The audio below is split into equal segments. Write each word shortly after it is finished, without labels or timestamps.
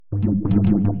I'm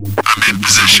in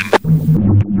position.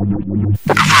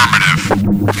 Affirmative.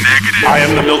 Negative. I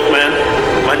am the milkman.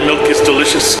 My milk is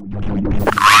delicious.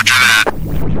 Roger that.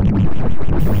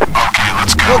 Okay,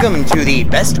 let's go. Welcome to the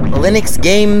Best Linux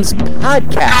Games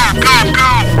Podcast.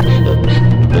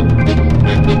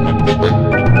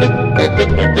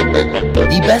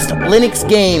 The best Linux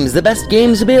games, the best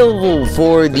games available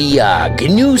for the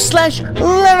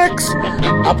GNU/Linux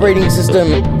operating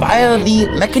system via the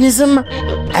mechanism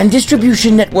and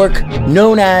distribution network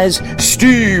known as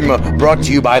Steam, brought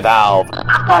to you by Valve.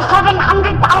 After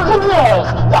 700,000 years,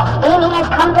 yes, Steam has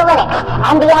come to Linux,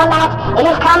 and beyond that, it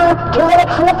has come to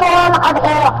Linux in the form of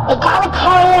an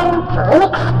egalitarian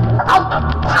Linux-like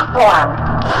platform,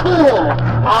 Steam,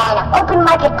 an open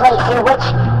marketplace in which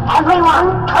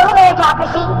everyone, total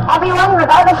meritocracy, everyone,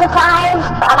 regardless of size,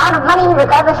 amount of money,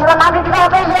 regardless of amount of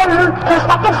developers, and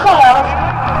prospective sales,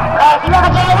 if you have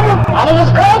a game, and it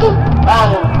is good, then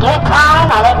give it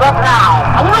time, and it will thrive,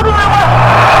 and you will be rewarded.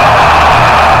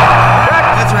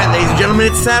 That's right, ladies and gentlemen,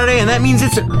 it's Saturday, and that means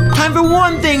it's time for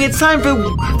one thing. It's time for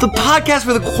the podcast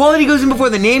where the quality goes in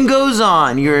before the name goes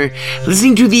on. You're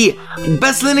listening to the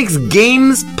Best Linux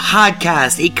Games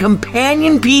Podcast, a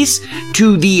companion piece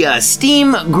to the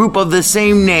Steam group of the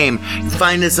same name.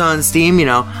 Find us on Steam,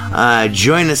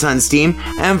 join us on Steam,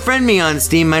 and friend me on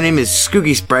Steam. My name is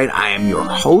Skooky Sprite. I am your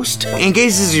host. In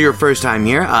case this is your first time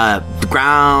here, the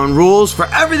ground rules for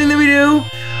everything that we do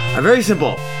are very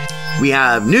simple. We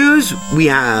have news, we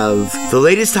have the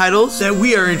latest titles that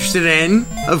we are interested in,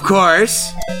 of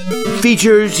course,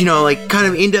 features, kind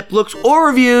of in-depth looks or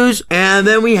reviews, and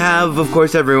then we have, of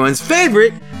course, everyone's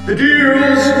favorite, the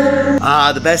deals!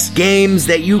 The best games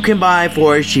that you can buy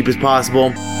for as cheap as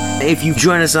possible. If you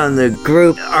join us on the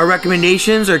group, our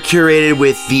recommendations are curated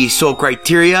with the sole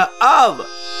criteria of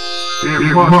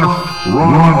it must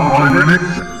run on Linux,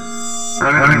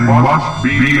 and it must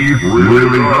be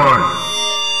really good.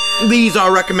 These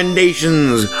are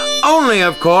recommendations only,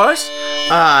 of course,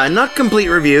 not complete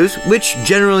reviews, which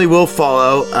generally will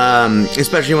follow,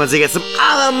 especially once they get some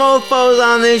other mofos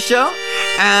on this show.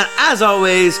 And as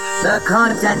always, the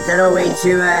content that awaits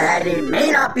you ahead may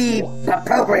not be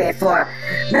appropriate for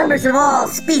members of all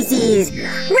species,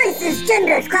 races,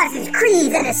 genders, classes,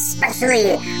 creeds, and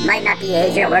especially might not be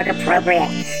age or work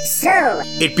appropriate. So,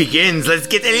 it begins. Let's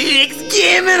get the Linux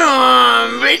gaming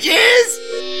on, bitches!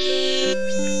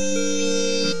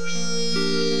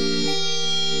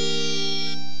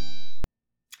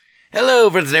 Hello,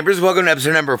 friends and neighbors. Welcome to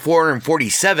episode number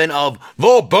 447 of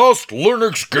the Best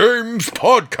Linux Games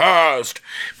Podcast.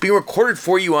 Being recorded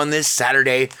for you on this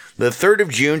Saturday, the 3rd of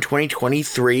June,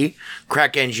 2023.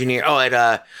 Crack Engineer,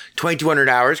 at 2200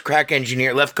 hours. Crack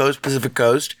Engineer, left coast, Pacific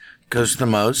coast, coast the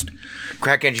most.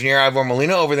 Crack Engineer Ivor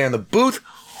Molina over there in the booth,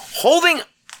 holding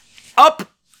up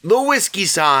the whiskey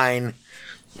sign,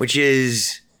 which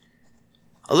is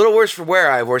a little worse for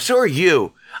wear, Ivor. So are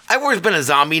you. Ivor's been a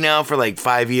zombie now for like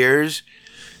 5 years,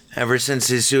 ever since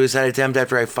his suicide attempt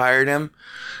after I fired him.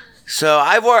 So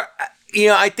Ivor,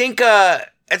 I think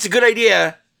that's a good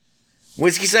idea.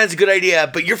 Whiskey sign's a good idea,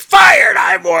 but you're fired,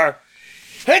 Ivor.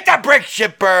 Hit the brick,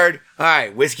 shitbird. All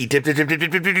right, whiskey, tip, drink.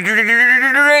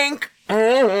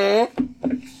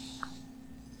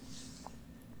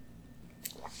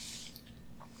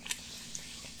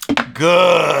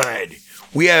 Good.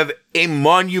 We have a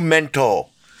monumental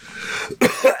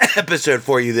episode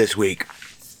for you this week.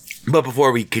 But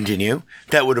before we continue,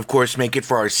 that would of course make it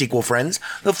for our sequel friends,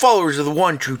 the followers of the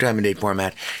one true time and date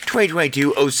format,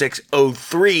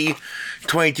 2022-06-03,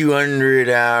 2200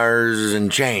 hours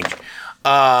and change.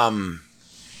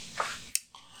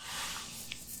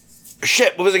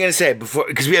 Shit, what was I going to say before?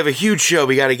 Because we have a huge show,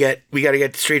 we gotta get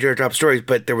straight to our top stories,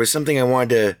 but there was something I wanted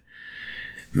to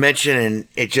mention and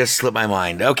it just slipped my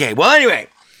mind. Okay, well anyway,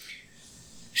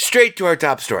 straight to our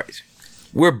top stories.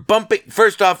 We're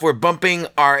bumping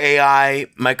our AI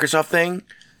Microsoft thing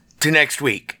to next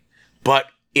week, but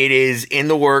it is in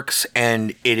the works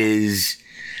and it is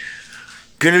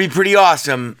going to be pretty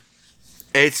awesome.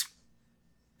 It's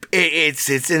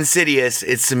insidious.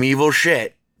 It's some evil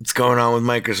shit that's going on with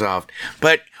Microsoft,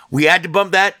 but we had to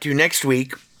bump that to next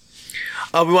week.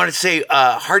 We want to say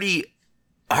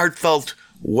heartfelt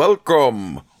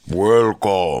welcome,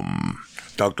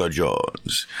 Dr.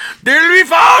 Jones. They'll be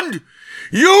found.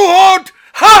 You won't!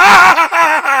 Ha ha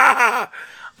ha ha!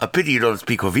 A pity you don't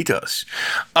speak Jovitos.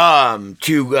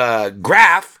 To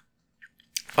Graph,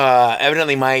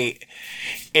 evidently my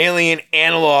alien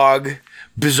analog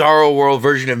bizarro world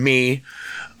version of me,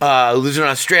 lives in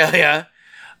Australia.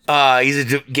 He's a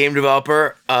game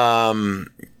developer.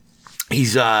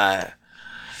 He's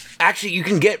Actually, you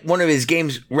can get one of his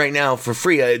games right now for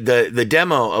free. The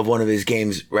demo of one of his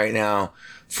games right now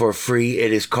for free.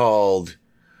 It is called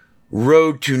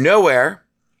Road to Nowhere.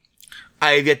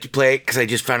 I have yet to play it because I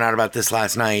just found out about this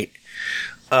last night.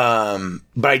 But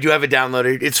I do have it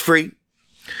downloaded. It's free.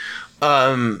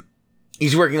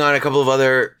 He's working on a couple of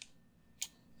other...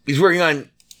 He's working on...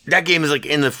 That game is like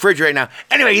in the fridge right now.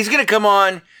 Anyway, he's going to come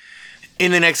on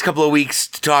in the next couple of weeks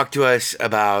to talk to us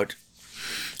about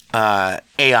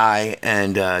AI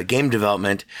and game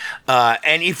development.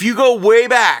 And if you go way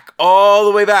back, all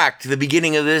the way back to the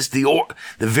beginning of this, the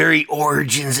very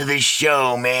origins of this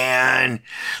show, man,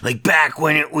 like back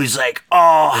when it was like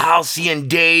all halcyon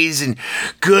days and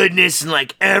goodness and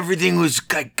like everything was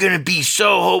like gonna be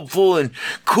so hopeful and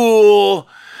cool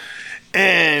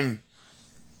and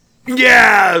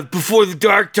yeah, before the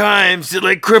dark times that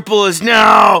like cripple us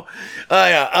now.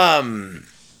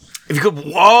 If you go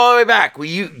all the way back,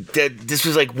 this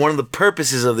was like one of the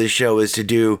purposes of this show is to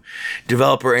do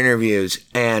developer interviews,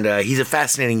 and he's a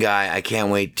fascinating guy. I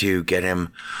can't wait to get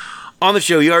him on the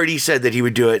show. He already said that he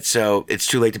would do it, so it's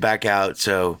too late to back out.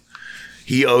 So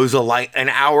he owes an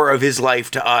hour of his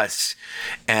life to us,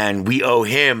 and we owe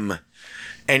him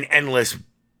an endless,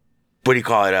 what do you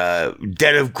call it, a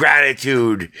debt of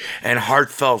gratitude and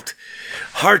heartfelt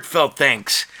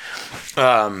thanks,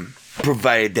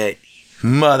 provided that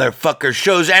motherfucker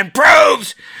shows and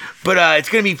proves. But it's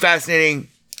gonna be fascinating.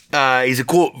 He's a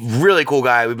really cool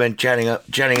guy. We've been chatting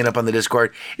it up on the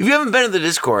Discord. If you haven't been to the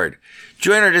Discord,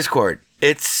 join our Discord.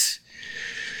 It's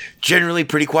generally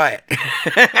pretty quiet.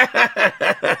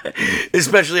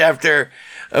 Especially after,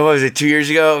 what was it, 3 years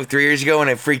ago when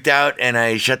I freaked out and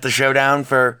I shut the show down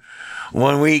for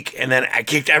 1 week and then I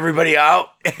kicked everybody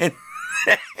out. And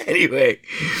anyway,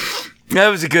 that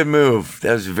was a good move.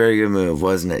 That was a very good move,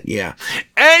 wasn't it? Yeah.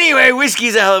 Anyway,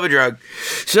 whiskey's a hell of a drug.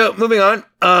 So, moving on.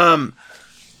 I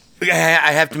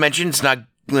have to mention, it's not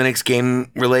Linux game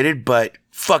related, but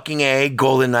fucking A,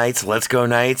 Golden Knights, let's go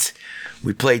Knights.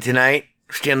 We played tonight,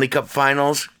 Stanley Cup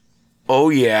Finals. Oh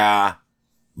yeah.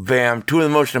 Bam. Two of the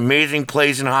most amazing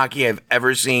plays in hockey I've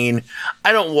ever seen.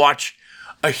 I don't watch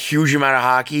a huge amount of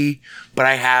hockey, but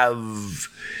I have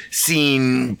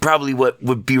seen probably what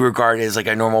would be regarded as like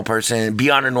a normal person,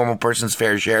 beyond a normal person's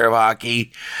fair share of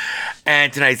hockey.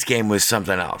 And tonight's game was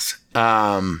something else.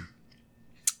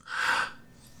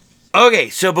 Okay,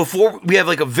 so before we have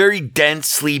like a very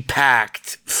densely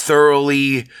packed,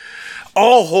 thoroughly,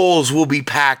 all holes will be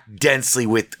packed densely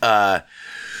with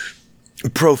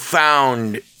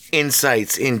profound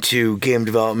insights into game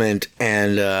development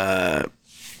and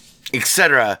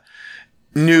etc.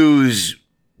 News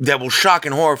that will shock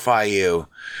and horrify you.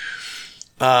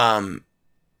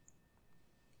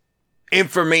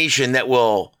 Information that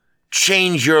will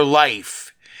change your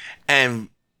life and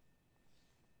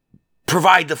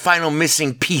provide the final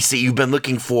missing piece that you've been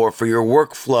looking for your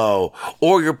workflow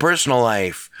or your personal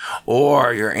life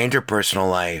or your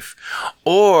interpersonal life.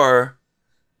 Or,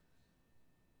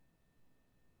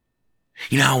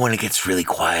 you know when it gets really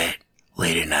quiet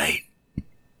late at night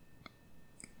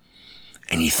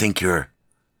and you think you're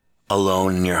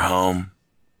alone in your home,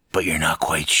 but you're not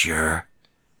quite sure?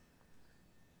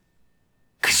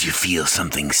 'Cause you feel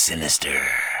something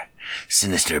sinister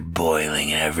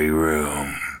boiling in every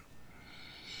room.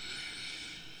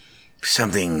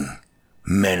 Something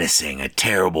menacing, a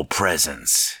terrible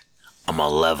presence, a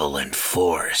malevolent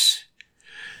force.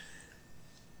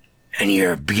 And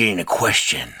you're beginning to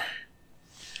question,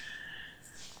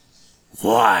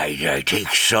 why did I take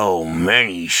so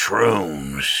many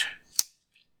shrooms?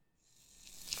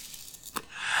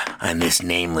 And this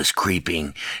nameless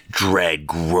creeping dread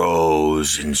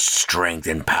grows in strength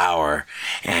and power,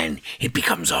 and it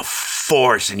becomes a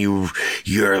force, and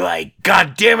you're like,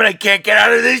 God damn it, I can't get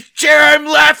out of this chair, I'm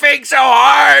laughing so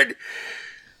hard!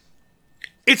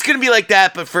 It's gonna be like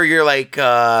that, but for your like,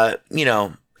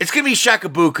 it's gonna be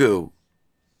Shakabuku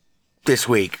this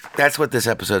week. That's what this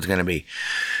episode's gonna be.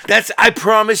 I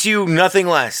promise you, nothing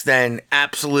less than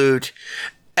absolute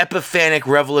epiphanic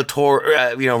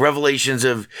revelations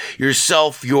of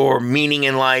yourself, your meaning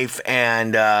in life,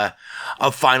 and a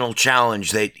final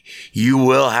challenge that you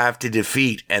will have to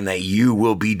defeat and that you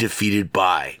will be defeated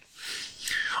by.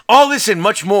 All this and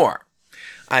much more.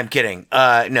 I'm kidding.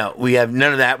 No, we have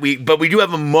none of that. But we do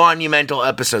have a monumental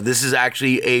episode. This is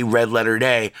actually a red letter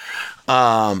day.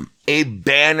 A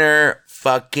banner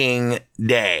fucking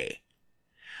day.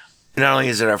 Not only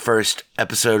is it our first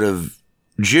episode of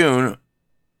June,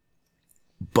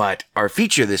 but our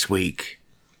feature this week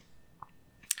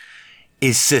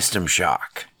is System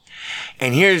Shock.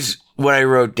 And here's what I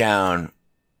wrote down.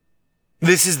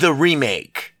 This is the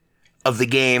remake of the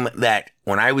game that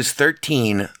when I was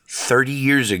 13, 30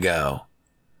 years ago,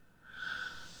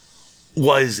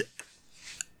 was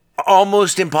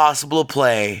almost impossible to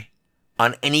play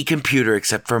on any computer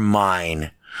except for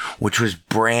mine, which was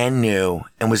brand new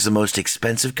and was the most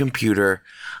expensive computer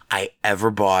I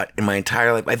ever bought in my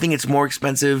entire life. I think it's more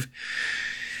expensive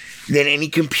than any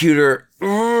computer.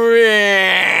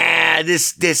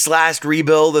 This last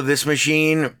rebuild of this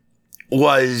machine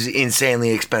was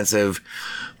insanely expensive,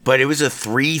 but it was in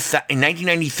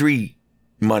 1993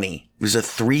 money. It was a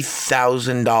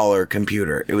 $3,000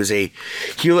 computer. It was a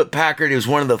Hewlett Packard. It was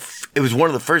one of the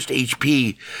first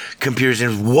HP computers.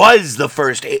 And it was the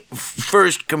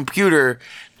first computer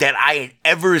that I had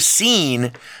ever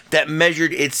seen that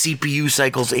measured its CPU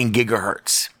cycles in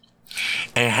gigahertz,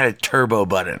 and it had a turbo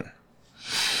button.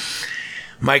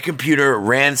 My computer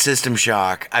ran System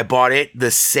Shock. I bought it the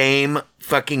same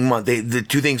fucking month. The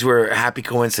two things were a happy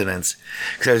coincidence,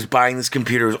 because I was buying this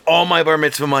computer. It was all my bar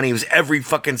mitzvah money. It was every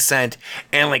fucking cent,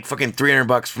 and like fucking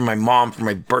 $300 from my mom for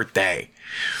my birthday.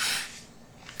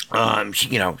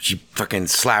 She fucking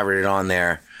slathered it on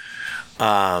there.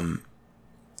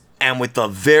 And with the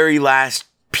very last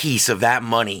piece of that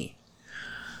money,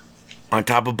 on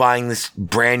top of buying this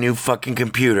brand new fucking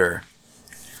computer,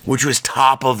 which was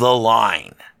top of the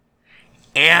line,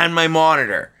 and my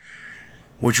monitor,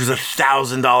 which was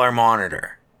 $1,000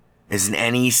 monitor, is an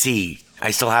NEC. I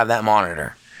still have that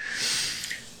monitor.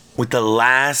 With the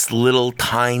last little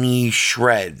tiny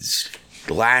shreds,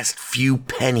 the last few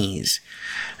pennies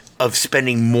of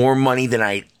spending more money than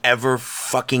I'd ever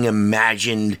fucking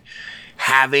imagined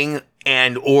having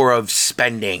and or of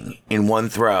spending in one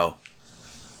throw,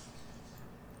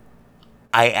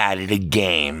 I added a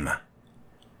game.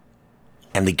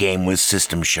 And the game was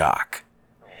System Shock.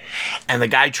 And the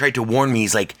guy tried to warn me.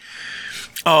 He's like,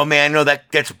 oh man, no,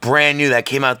 that's brand new. That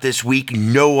came out this week.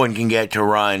 No one can get it to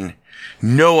run.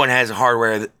 No one has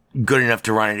hardware good enough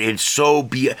to run it. It's so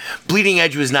Bleeding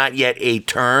Edge was not yet a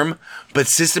term, but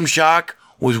System Shock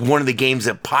was one of the games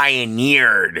that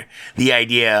pioneered the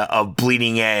idea of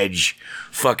Bleeding Edge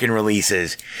fucking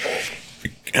releases.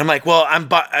 And I'm like, well,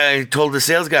 I told the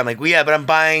sales guy, I'm like, well, yeah, but I'm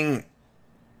buying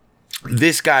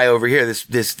this guy over here,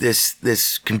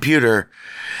 this computer.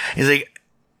 He's like,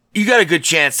 you got a good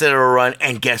chance that it'll run.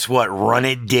 And guess what? Run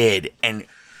it did. And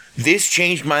this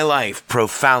changed my life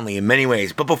profoundly in many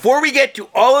ways. But before we get to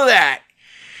all of that,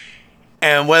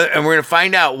 and we're going to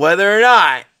find out whether or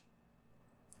not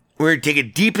we're going to take a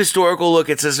deep historical look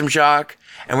at System Shock,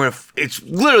 and it's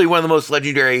literally one of the most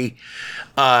legendary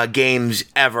games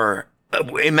ever.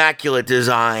 Immaculate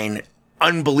design,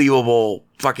 unbelievable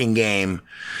fucking game.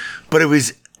 But it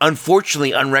was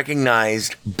unfortunately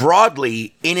unrecognized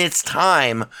broadly in its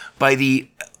time by the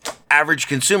average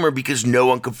consumer because no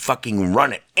one could fucking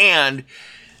run it. And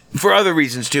for other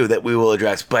reasons too that we will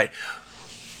address. But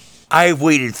I've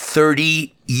waited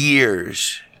 30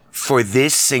 years for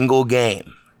this single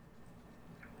game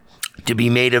to be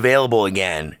made available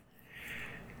again.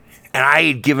 And I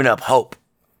had given up hope.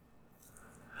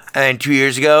 And then 2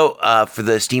 years ago, for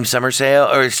the Steam Summer Sale,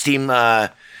 or Steam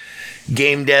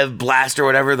Game Dev Blast or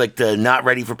whatever, like the not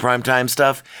ready for primetime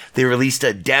stuff, they released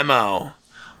a demo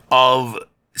of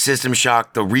System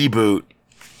Shock, the reboot,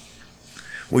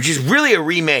 which is really a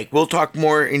remake. We'll talk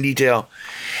more in detail.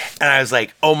 And I was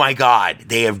like, oh my God,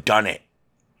 they have done it.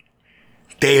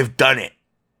 They have done it.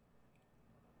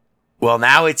 Well,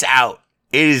 now it's out.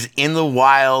 It is in the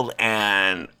wild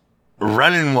and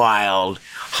running wild,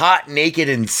 hot, naked,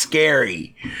 and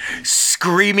scary,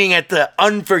 screaming at the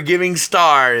unforgiving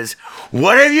stars,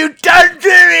 what have you done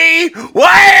to me? Why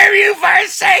have you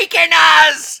forsaken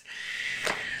us?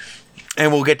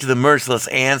 And we'll get to the merciless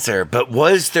answer, but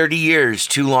was 30 years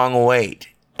too long a wait?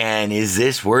 And is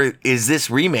this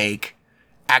remake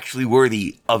actually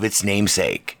worthy of its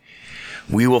namesake?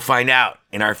 We will find out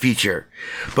in our feature.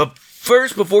 But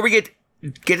first, before we get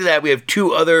to that, we have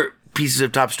two other pieces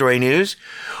of top story news.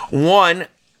 One,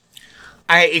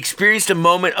 I experienced a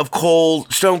moment of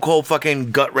stone cold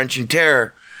fucking gut-wrenching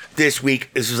terror this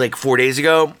week. This was like 4 days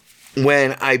ago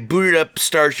when I booted up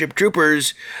Starship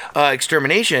Troopers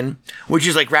Extermination, which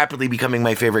is like rapidly becoming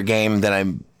my favorite game that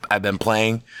I've been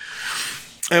playing.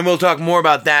 And we'll talk more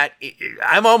about that.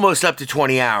 I'm almost up to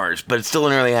 20 hours, but it's still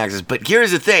in early access. But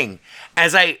here's the thing.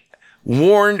 As I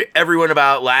warned everyone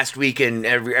about last week and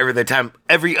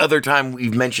every other time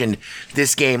we've mentioned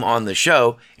this game on the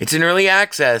show, it's in early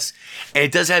access, and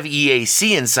it does have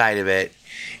EAC inside of it,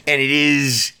 and it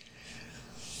is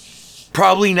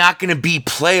probably not going to be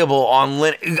playable on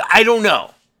Linux. I don't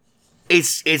know.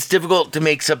 It's difficult to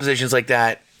make suppositions like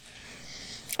that.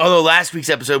 Although last week's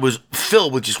episode was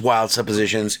filled with just wild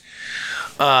suppositions.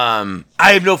 I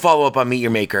have no follow-up on Meet Your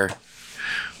Maker.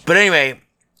 But anyway,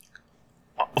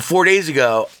 4 days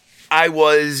ago, I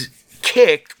was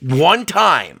kicked one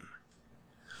time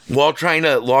while trying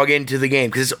to log into the game,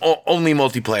 because it's only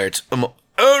multiplayer. It's only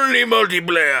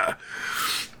multiplayer.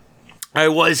 I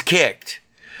was kicked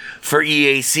for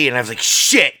EAC, and I was like,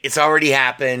 shit, it's already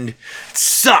happened. It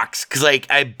sucks, because, like,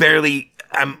 I'm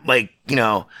like, you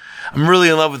know, I'm really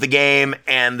in love with the game,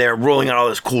 and they're rolling out all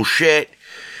this cool shit.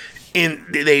 And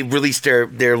they released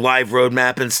their live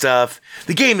roadmap and stuff.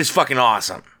 The game is fucking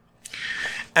awesome.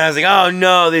 And I was like, oh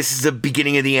no, this is the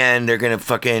beginning of the end. They're gonna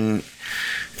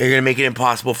make it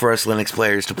impossible for us Linux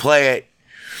players to play it.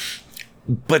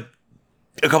 But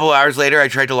a couple of hours later, I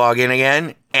tried to log in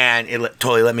again, and it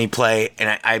totally let me play,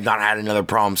 and I've not had another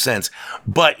problem since.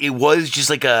 But it was just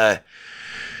like a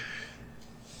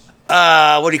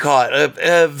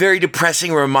very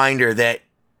depressing reminder that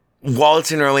while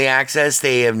it's in early access,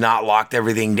 they have not locked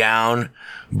everything down,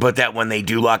 but that when they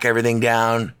do lock everything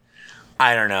down,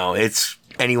 I don't know, it's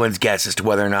anyone's guess as to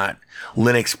whether or not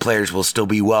Linux players will still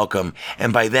be welcome,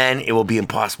 and by then, it will be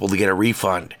impossible to get a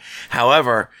refund.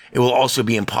 However, it will also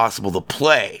be impossible to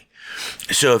play.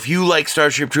 So if you like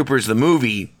Starship Troopers the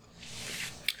movie,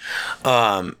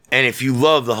 and if you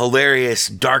love the hilarious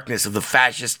darkness of the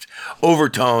fascist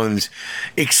overtones,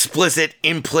 explicit,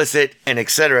 implicit, and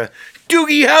etc.,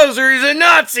 Doogie Howser is a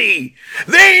Nazi!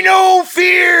 They know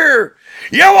fear!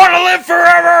 You want to live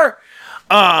forever?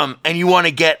 And you want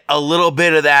to get a little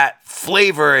bit of that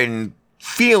flavor and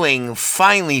feeling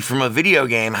finally from a video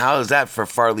game. How is that for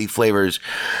Farley Flavors?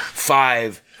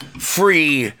 5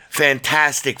 free,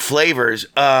 fantastic flavors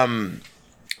of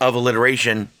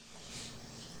alliteration.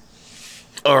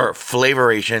 Or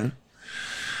flavoration.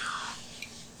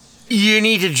 You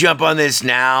need to jump on this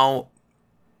now.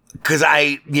 Because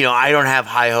I don't have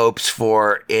high hopes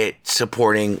for it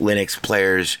supporting Linux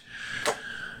players.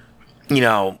 You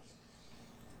know,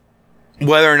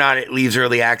 whether or not it leaves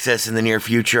early access in the near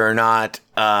future or not,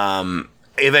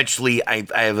 eventually I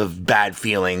have a bad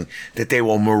feeling that they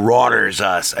will Marauders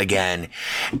us again.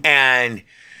 And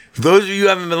those of you who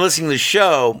haven't been listening to the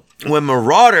show, when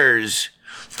Marauders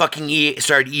fucking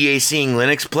started EACing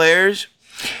Linux players,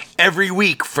 every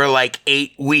week for like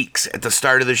 8 weeks at the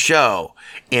start of the show,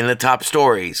 in the top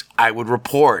stories, I would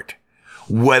report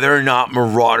whether or not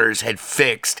Marauders had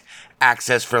fixed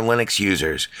access for Linux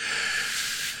users.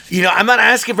 You know, I'm not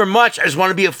asking for much. I just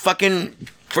want to be a fucking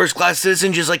first-class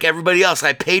citizen just like everybody else.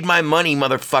 I paid my money,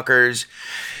 motherfuckers.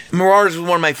 Marauders was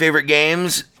one of my favorite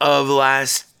games of the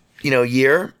last,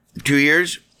 year, 2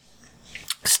 years.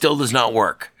 Still does not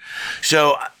work.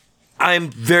 So I'm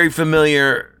very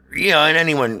familiar, and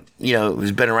anyone,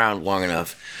 who's been around long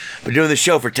enough, been doing the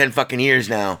show for 10 fucking years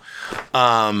now.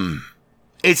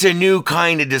 It's a new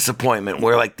kind of disappointment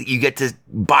where like you get to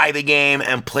buy the game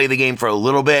and play the game for a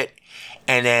little bit,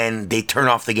 and then they turn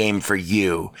off the game for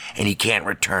you and you can't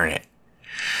return it.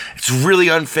 It's really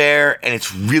unfair and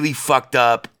it's really fucked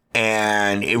up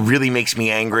and it really makes me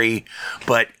angry.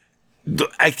 But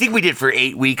I think we did for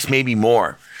 8 weeks, maybe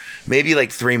more, maybe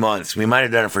like 3 months. We might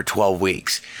have done it for 12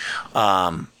 weeks.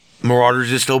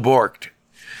 Marauders is still borked.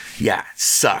 Yeah,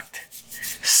 sucked.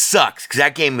 Sucks, because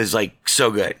that game is, like,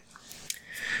 so good.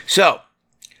 So,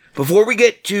 before we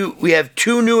have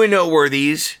 2 new and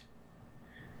noteworthies,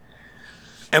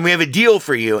 and we have a deal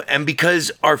for you, and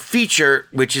because our feature,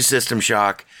 which is System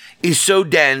Shock, is so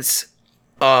dense,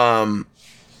 I'm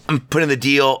putting the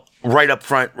deal right up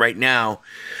front right now.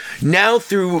 Now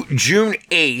through June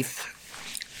 8th,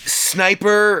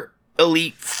 Sniper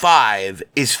Elite 5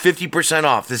 is 50%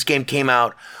 off. This game came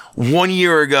out 1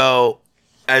 year ago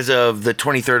as of the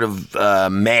 23rd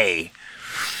of May.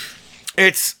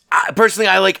 It's personally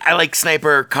I like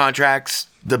Sniper contracts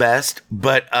the best,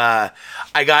 but I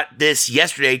got this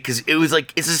yesterday because it was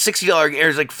like it's a $60 or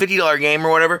it's like $50 game or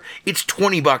whatever. It's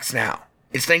 $20 now.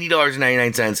 It's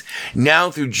 $90.99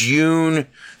 now through June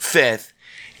 5th.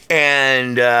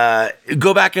 And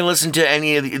go back and listen to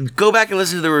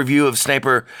the review of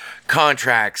Sniper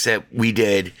Contracts that we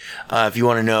did if you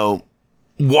want to know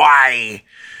why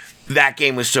that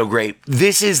game was so great.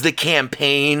 This is the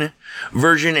campaign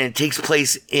version, and it takes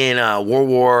place in a World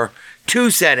War II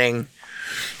setting,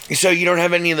 so you don't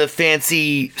have any of the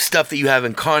fancy stuff that you have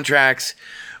in Contracts.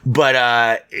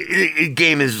 But the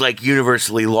game is like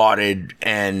universally lauded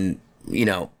and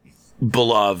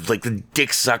beloved. Like the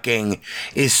dick sucking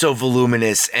is so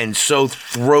voluminous and so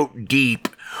throat deep,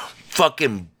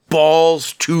 fucking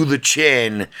balls to the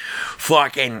chin,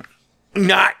 fucking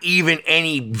not even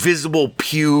any visible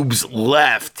pubes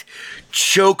left,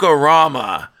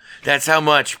 chokorama That's how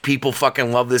much people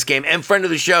fucking love this game. And friend of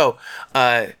the show,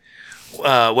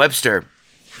 Webster,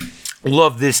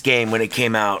 loved this game when it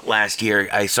came out last year.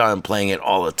 I saw him playing it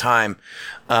all the time.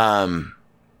 I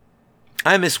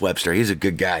miss Webster. He's a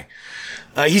good guy.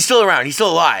 He's still around. He's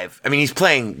still alive. I mean, he's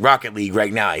playing Rocket League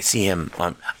right now. I see him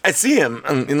I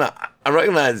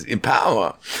recognize in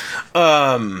power.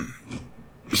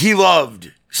 He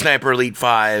loved Sniper Elite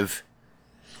 5.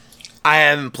 I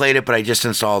haven't played it, but I just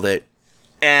installed it.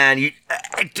 And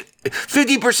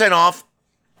 50% off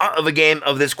of a game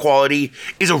of this quality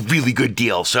is a really good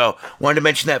deal. So wanted to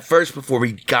mention that first before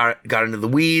we got into the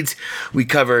weeds. We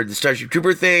covered the Starship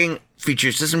Trooper thing,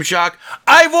 features System Shock.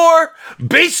 Ivor,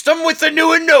 baste them with the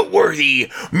new and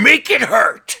noteworthy. Make it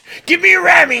hurt. Give me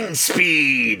ramming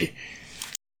speed.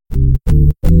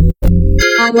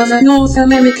 I was a North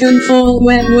American fall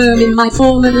webworm in my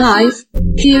former life.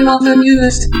 Here are the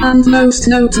newest and most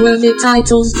noteworthy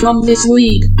titles from this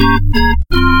week.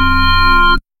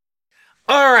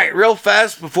 Alright, real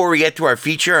fast before we get to our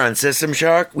feature on System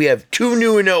Shock, we have 2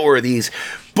 new and noteworthies,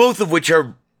 both of which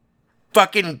are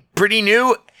fucking pretty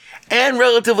new and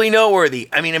relatively noteworthy.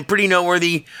 I mean, I'm pretty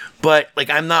noteworthy, but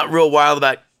I'm not real wild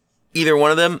about either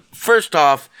one of them. First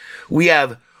off, we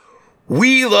have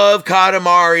We Love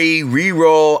Katamari,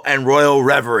 Reroll, and Royal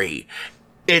Reverie.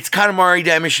 It's Katamari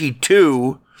Damacy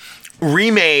 2,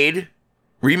 remade,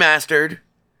 remastered.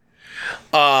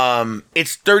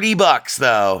 It's $30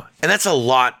 though, and that's a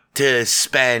lot to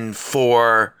spend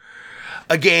for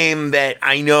a game that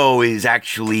I know is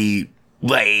actually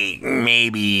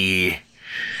maybe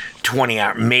 20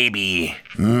 hours,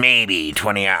 maybe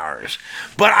 20 hours.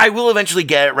 But I will eventually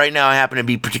get it. Right now I happen to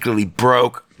be particularly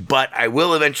broke, but I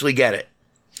will eventually get it.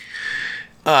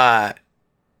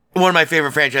 One of my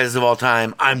favorite franchises of all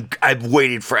time. I've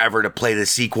waited forever to play the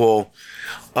sequel.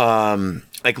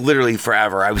 Literally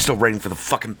forever. I was still waiting for the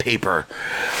fucking paper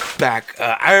back.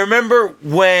 I remember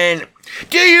when...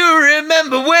 Do you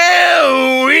remember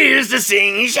when we used to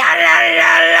sing?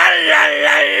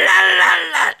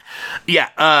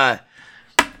 Yeah,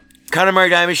 Katamari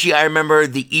Damacy. I remember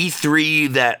the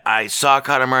E3 that I saw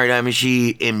Katamari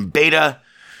Damacy in beta.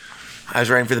 I was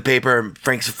writing for the paper.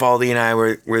 Frank Cifaldi and I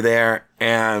were there,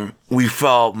 and we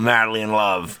fell madly in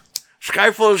love. Sky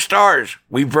full of stars.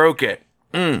 We broke it.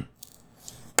 I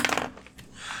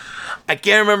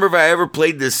can't remember if I ever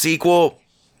played the sequel,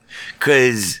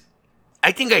 because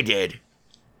I think I did.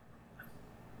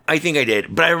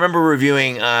 But I remember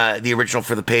reviewing the original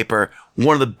for the paper.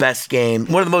 One of the best games,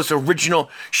 one of the most original,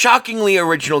 shockingly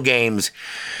original games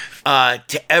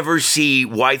to ever see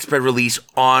widespread release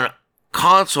on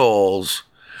consoles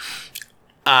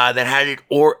that had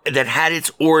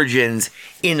its origins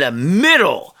in the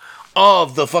middle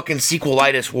of the fucking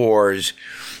sequelitis wars.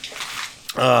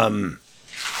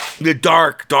 The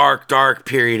dark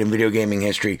period in video gaming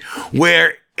history,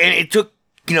 and it took,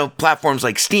 platforms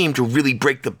like Steam to really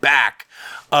break the back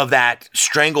of that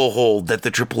stranglehold that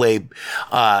the AAA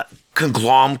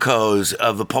conglomcos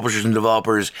of the publishers and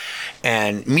developers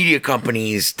and media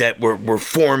companies that were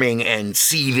forming and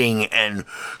seething and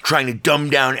trying to dumb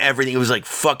down everything. It was like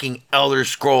fucking Elder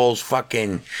Scrolls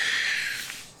fucking...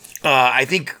 I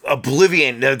think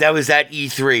Oblivion, that was at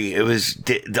E3. It was,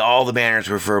 all the banners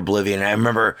were for Oblivion. I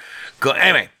remember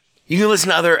anyway, you can listen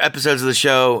to other episodes of the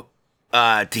show,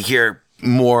 to hear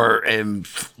more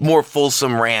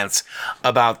fulsome rants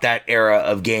about that era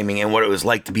of gaming and what it was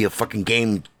like to be a fucking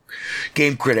game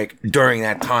critic during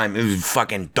that time. It was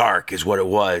fucking dark is what it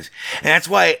was. And that's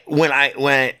why when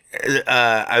I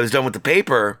was done with the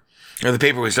paper, or the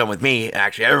paper was done with me,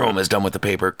 actually everyone was done with the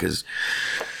paper because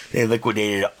they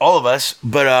liquidated all of us,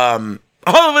 but all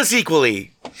of us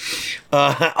equally.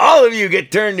 All of you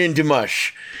get turned into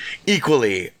mush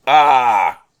equally. When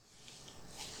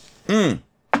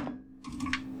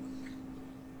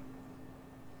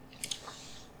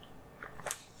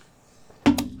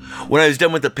I was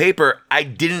done with the paper, I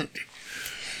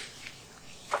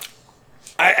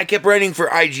kept writing for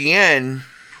IGN.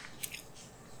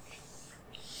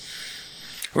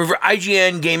 We're for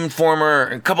IGN, Game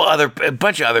Informer, a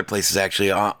bunch of other places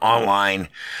actually online.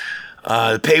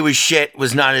 The pay was shit,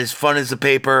 was not as fun as the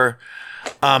paper,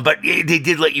 but they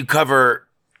did let you cover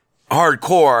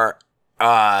hardcore,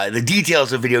 the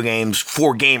details of video games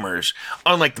for gamers,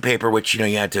 unlike the paper, which,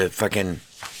 you had to fucking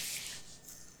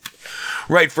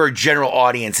write for a general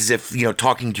audience as if,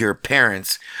 talking to your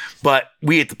parents. But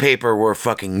we at the paper were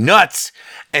fucking nuts,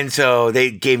 and so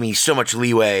they gave me so much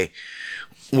leeway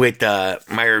with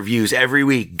my reviews every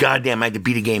week. Goddamn, I had to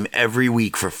beat a game every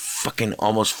week for fucking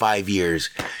almost 5 years.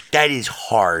 That is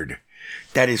hard.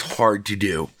 That is hard to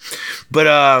do. But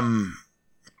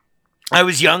I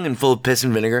was young and full of piss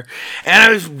and vinegar, and I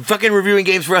was fucking reviewing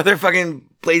games for other fucking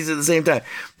places at the same time.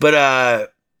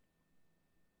 But,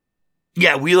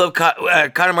 yeah, We Love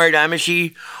Katamari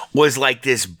Damacy was like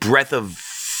this breath of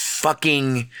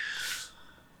fucking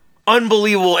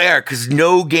unbelievable air, because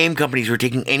no game companies were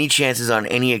taking any chances on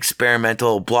any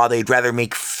experimental blah. They'd rather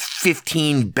make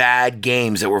 15 bad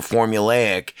games that were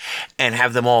formulaic and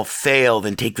have them all fail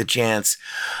than take the chance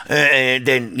and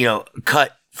then,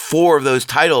 cut 4 of those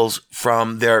titles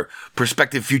from their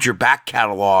prospective future back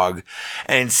catalog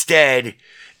and instead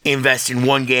invest in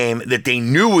one game that they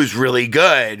knew was really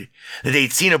good, that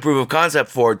they'd seen a proof of concept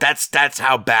for. That's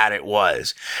how bad it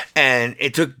was. And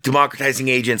it took democratizing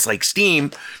agents like Steam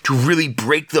to really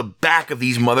break the back of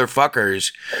these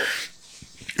motherfuckers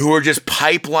who are just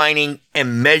pipelining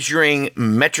and measuring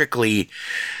metrically.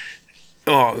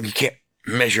 Oh, you can't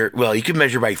measure. Well, you can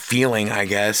measure by feeling, I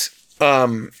guess.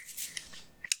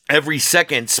 Every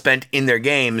second spent in their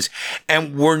games,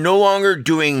 and we're no longer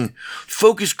doing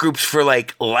focus groups for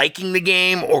liking the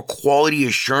game or quality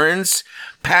assurance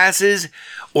passes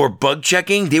or bug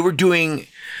checking. They were doing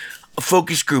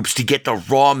focus groups to get the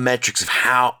raw metrics of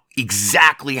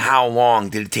exactly how long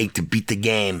did it take to beat the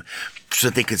game, so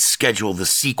that they could schedule the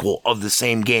sequel of the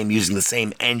same game using the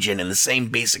same engine and the same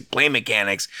basic play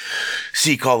mechanics,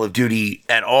 see Call of Duty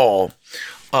at all,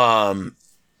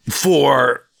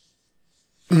 for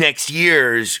next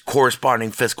year's corresponding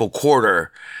fiscal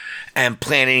quarter, and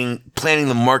planning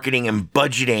the marketing and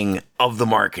budgeting of the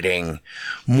marketing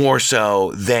more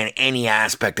so than any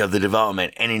aspect of the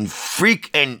development, and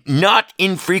not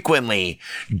infrequently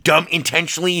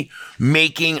intentionally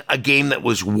making a game that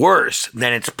was worse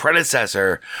than its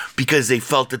predecessor because they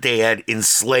felt that they had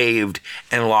enslaved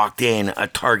and locked in a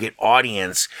target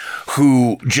audience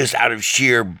who, just out of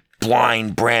sheer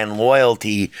blind brand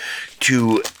loyalty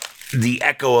to the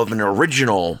echo of an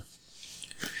original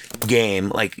game,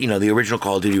 the original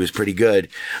Call of Duty was pretty good.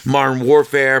 Modern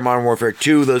Warfare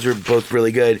 2, those are both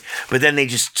really good. But then they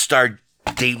just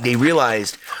they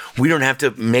realized we don't have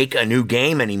to make a new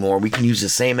game anymore. We can use the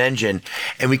same engine,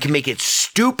 and we can make it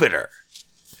stupider.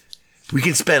 We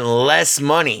can spend less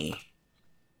money,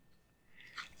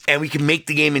 and we can make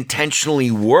the game intentionally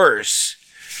worse,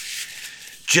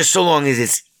 just so long as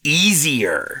it's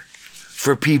easier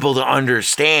for people to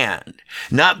understand.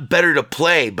 Not better to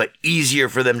play, but easier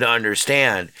for them to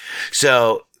understand.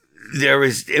 So it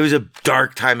was a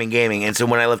dark time in gaming. And so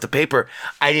when I left the paper,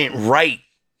 I didn't write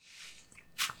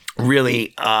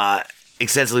really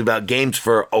extensively about games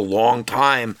for a long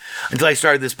time until I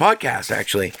started this podcast,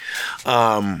 actually,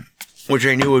 which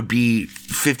I knew would be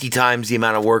 50 times the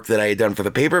amount of work that I had done for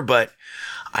the paper, but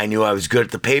I knew I was good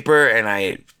at the paper, and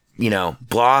I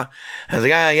blah. I was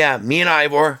like, yeah, me and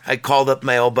Ivor. I called up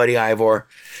my old buddy Ivor.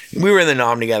 We were in the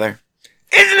Nom together.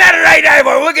 Isn't that right,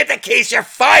 Ivor? We'll get the case. You're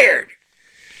fired.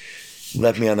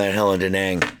 Left me on that hell in Da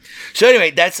Nang. So anyway,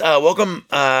 that's welcome.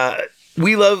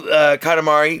 We Love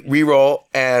Katamari, Reroll,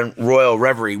 and Royal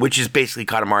Reverie, which is basically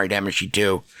Katamari Damacy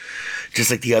 2. Just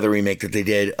like the other remake that they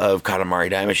did of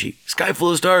Katamari Damacy. Sky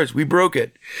Full of Stars, we broke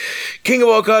it. King of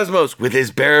All Cosmos with his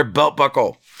bare belt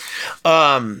buckle.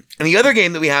 And the other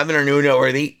game that we have in our new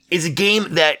noteworthy is a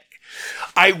game that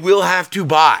I will have to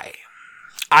buy.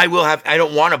 I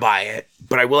don't want to buy it,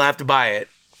 but I will have to buy it.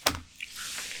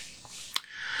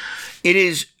 It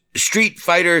is Street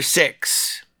Fighter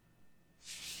 6.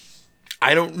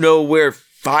 I don't know where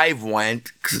 5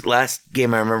 went, because the last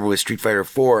game I remember was Street Fighter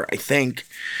 4, I think.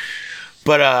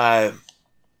 But,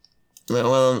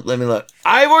 well, let me look.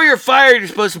 Ivor, you're fired. You're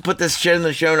supposed to put this shit in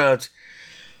the show notes.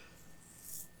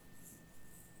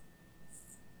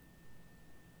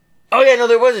 Oh, yeah, no,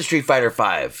 there was a Street Fighter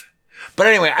 5. But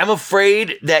anyway, I'm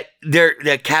afraid that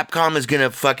that Capcom is going to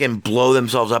fucking blow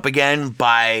themselves up again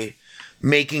by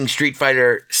making Street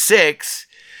Fighter 6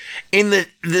 in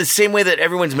the same way that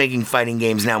everyone's making fighting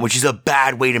games now, which is a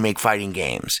bad way to make fighting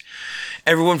games.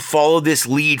 Everyone followed this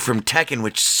lead from Tekken,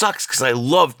 which sucks because I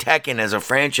love Tekken as a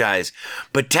franchise.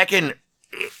 But Tekken,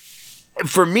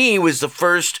 for me, was the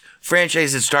first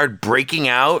franchise that started breaking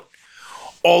out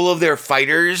all of their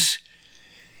fighters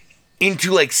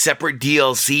into separate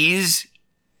DLCs.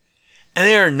 And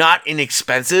they are not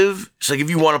inexpensive. So if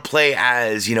you want to play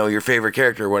as, your favorite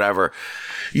character or whatever,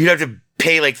 you'd have to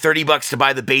pay $30 to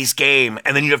buy the base game.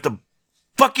 And then you'd have to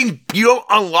you don't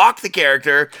unlock the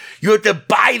character. You have to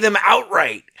buy them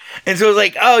outright. And so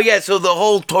it's oh yeah, so the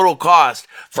whole total cost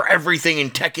for everything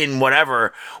in Tekken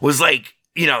whatever was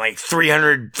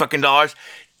 $300 fucking dollars.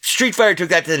 Street Fighter took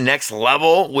that to the next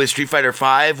level with Street Fighter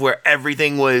 5, where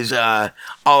everything was a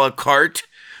la carte.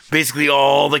 Basically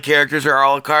all the characters are a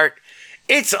la carte.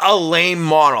 It's a lame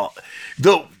model.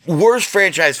 The worst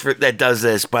franchise that does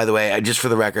this, by the way, just for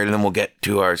the record, and then we'll get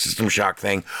to our System Shock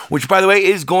thing, which, by the way,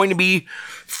 is going to be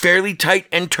fairly tight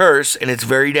and terse, and it's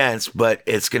very dense, but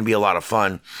it's going to be a lot of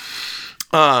fun,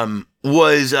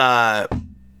 was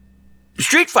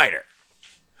Street Fighter.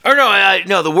 Or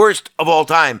no, the worst of all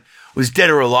time was Dead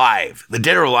or Alive. The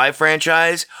Dead or Alive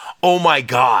franchise, oh my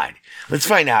God. Let's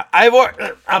find out. I'm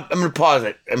going to pause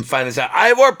it and find this out.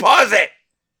 Ivor, pause it!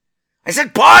 I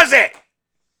said pause it!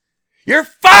 You're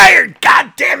fired!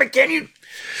 God damn it, can you?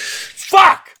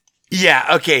 Fuck! Yeah,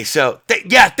 okay, so,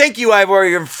 thank you, Ivor.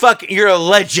 You're a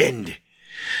legend.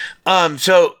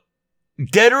 So,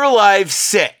 Dead or Alive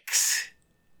 6.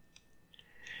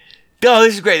 Oh,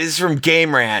 this is great. This is from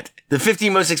Game Rant. The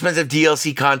 15 most expensive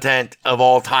DLC content of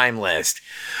all time list.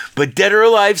 But Dead or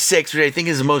Alive 6, which I think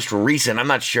is the most recent. I'm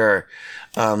not sure.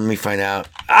 Let me find out.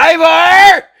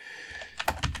 Ivor!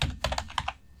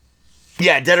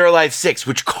 Yeah, Dead or Alive 6,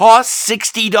 which costs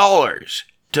 $60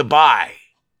 to buy.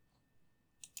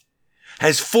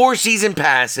 Has 4 season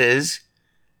passes.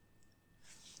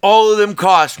 All of them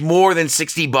cost more than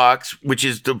 $60, which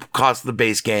is the cost of the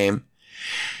base game.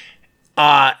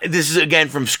 This is again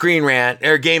from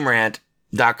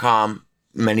GameRant.com.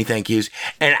 Many thank yous.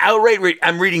 And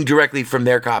I'm reading directly from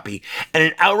their copy. And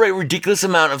an outright ridiculous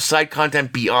amount of side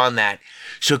content beyond that.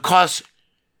 So it costs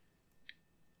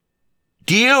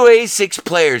DOA 6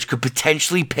 players could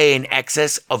potentially pay in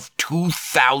excess of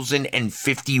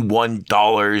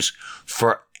 $2,051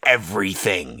 for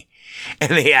everything.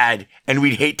 And they add, and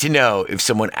we'd hate to know if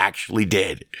someone actually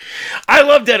did. I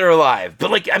love Dead or Alive,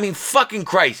 but fucking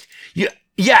Christ.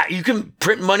 You can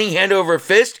print money hand over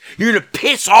fist. You're going to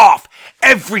piss off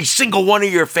every single one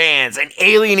of your fans and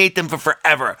alienate them for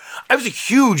forever. I was a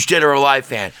huge Dead or Alive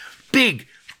fan. Big.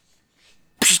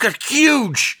 She's got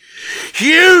huge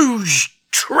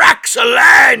tracts of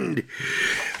land.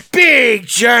 Big,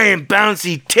 giant,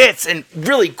 bouncy tits and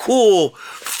really cool,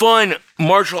 fun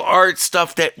martial arts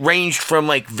stuff that ranged from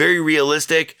very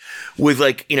realistic with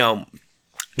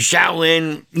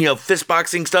Shaolin, fist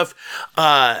boxing stuff,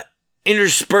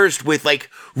 interspersed with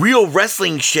real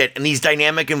wrestling shit and these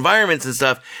dynamic environments and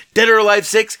stuff. Dead or Alive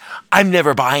 6, I'm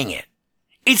never buying it.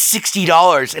 It's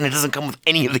 $60 and it doesn't come with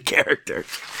any of the characters.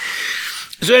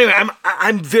 So anyway,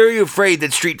 I'm very afraid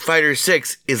that Street Fighter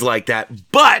 6 is like that,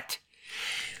 but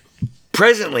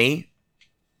presently,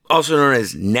 also known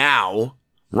as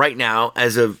right now,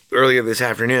 as of earlier this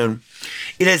afternoon,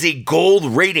 it has a gold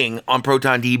rating on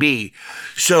ProtonDB.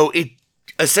 So it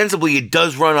ostensibly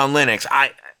does run on Linux.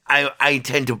 I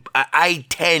tend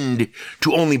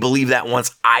to only believe that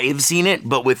once I have seen it,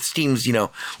 but with Steam's,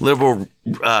 liberal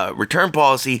return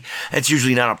policy, that's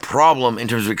usually not a problem in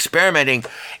terms of experimenting.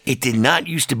 It did not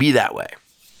used to be that way.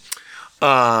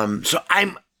 So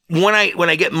when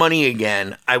I get money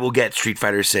again, I will get Street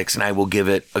Fighter 6 and I will give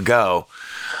it a go.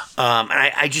 And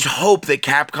I just hope that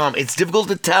Capcom, it's difficult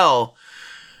to tell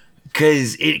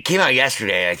because it came out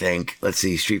yesterday, I think. Let's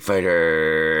see, Street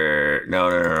Fighter.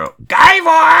 No.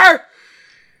 Ivor!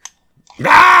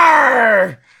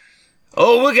 Arr!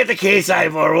 Oh, we'll get the case,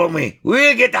 Ivor, won't we?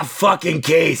 We'll get the fucking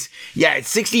case. Yeah,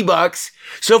 it's $60.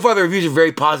 So far, the reviews are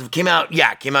very positive. Came out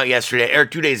yesterday, or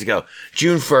 2 days ago,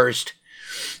 June 1st.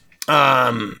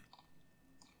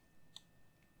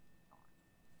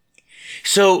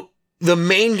 So the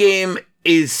main game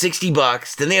is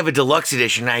 $60. Then they have a deluxe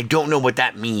edition. And I don't know what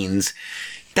that means.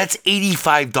 That's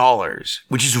 $85,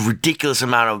 which is a ridiculous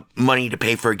amount of money to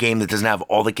pay for a game that doesn't have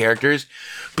all the characters.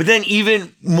 But then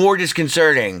even more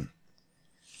disconcerting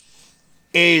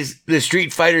is the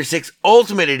Street Fighter 6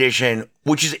 Ultimate Edition,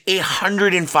 which is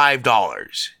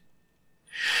 $105.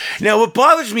 Now, what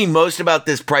bothers me most about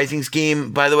this pricing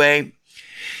scheme, by the way,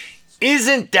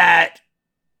 isn't that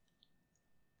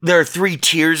there are 3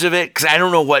 tiers of it, because I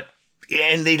don't know what,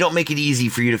 and they don't make it easy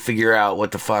for you to figure out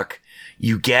what the fuck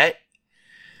you get.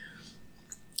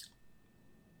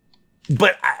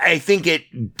 But I think it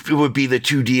would be the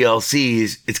 2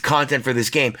 DLCs. It's content for this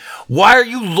game. Why are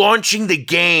you launching the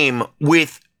game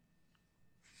with...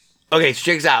 Okay, so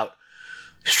check this out.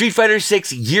 Street Fighter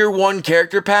 6 Year 1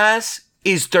 Character Pass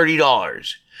is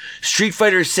 $30. Street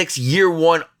Fighter 6 Year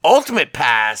 1 Ultimate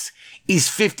Pass is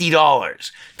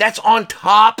 $50. That's on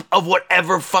top of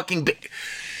whatever fucking...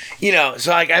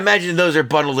 so I imagine those are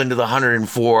bundled into the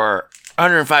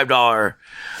 $105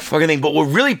 fucking thing. But what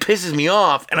really pisses me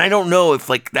off, and I don't know if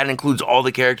that includes all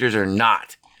the characters or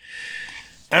not.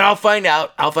 And I'll find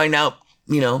out,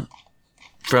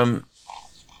 from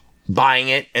buying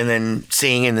it and then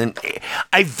seeing, and then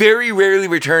I very rarely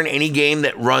return any game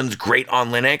that runs great on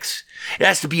Linux. It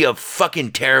has to be a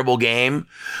fucking terrible game.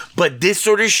 But this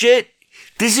sort of shit,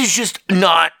 this is just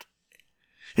not,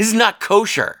 This is not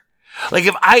kosher. Like,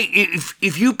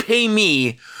 if you pay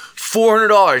me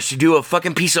 $400 to do a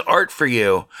fucking piece of art for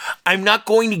you, I'm not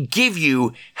going to give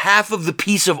you half of the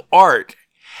piece of art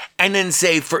and then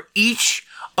say for each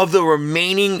of the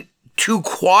remaining 2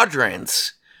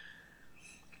 quadrants,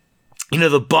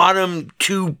 the bottom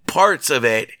 2 parts of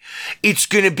it, it's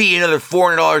going to be another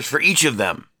 $400 for each of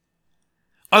them.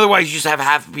 Otherwise, you just have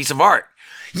half a piece of art.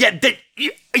 Yeah,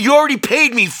 you already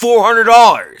paid me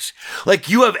 $400. Like,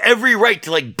 you have every right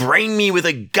to, like, brain me with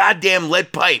a goddamn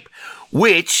lead pipe.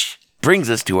 Which brings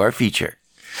us to our feature.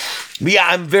 But yeah,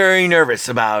 I'm very nervous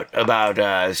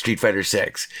about Street Fighter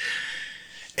 6.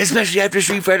 Especially after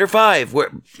Street Fighter 5,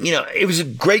 where, it was a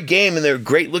great game, and they're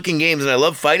great looking games, and I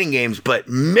love fighting games, but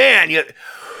man, a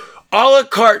la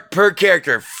carte per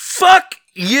character. Fuck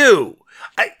you.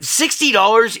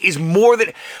 $60 is more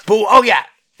than, but oh yeah,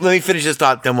 let me finish this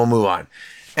thought, then we'll move on.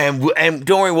 And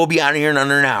don't worry, we'll be out of here in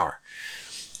under an hour.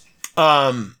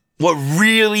 What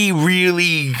really,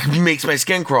 really makes my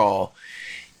skin crawl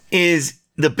is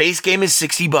the base game is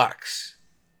 $60.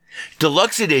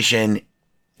 Deluxe edition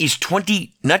is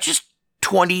 20, not just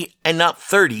 20 and not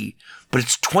 30, but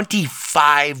it's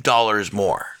 $25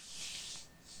 more.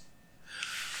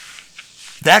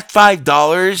 That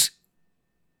 $5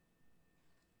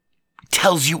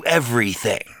 tells you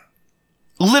everything.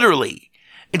 Literally,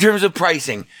 in terms of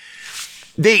pricing,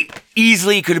 they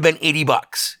easily could have been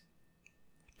 $80.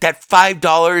 That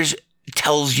 $5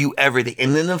 tells you everything.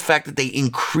 And then the fact that they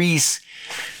increase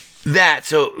that.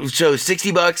 So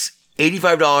 $60,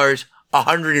 $85,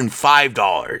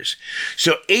 $105.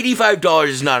 So $85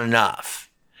 is not enough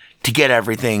to get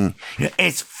everything. And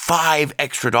it's $5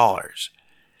 extra.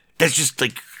 That's just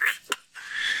like,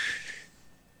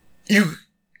 you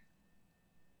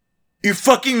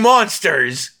fucking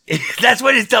monsters. That's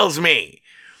what it tells me.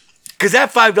 Because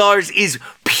that $5 is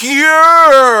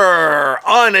pure,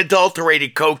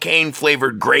 unadulterated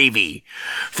cocaine-flavored gravy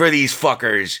for these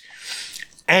fuckers.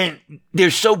 And they're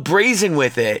so brazen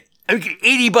with it. I mean,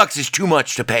 $80 is too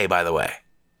much to pay, by the way.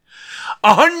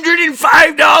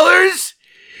 $105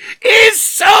 is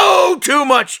so too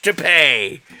much to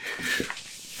pay.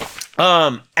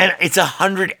 And it's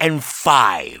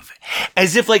 $105.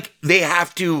 As if like they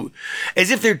have to,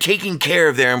 as if they're taking care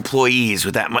of their employees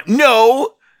with that money.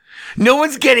 No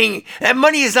one's getting, that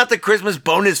money is not the Christmas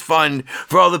bonus fund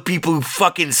for all the people who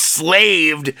fucking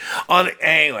slaved on,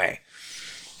 anyway.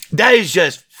 That is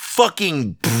just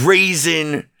fucking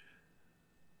brazen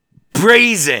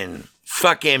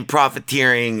fucking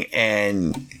profiteering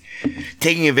and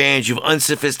taking advantage of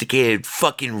unsophisticated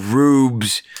fucking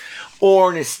rubes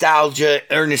or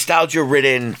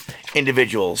nostalgia-ridden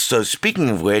individuals. So speaking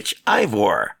of which,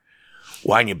 Ivor,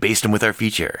 why don't you baste them with our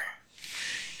feature?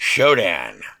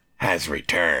 Shodan has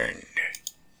returned.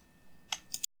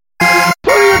 What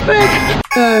do you think?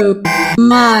 Oh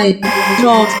my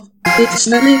god. It's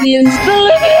Meridian's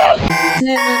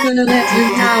Never gonna let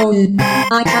you down.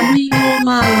 I can read your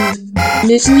mind.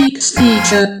 This week's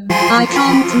feature. I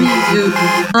can't read you.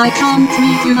 I can't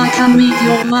read you. I can read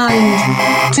your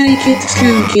mind. Take it,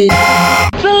 Skookie.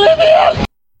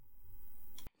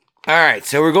 Alright,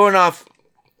 so we're going off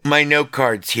my note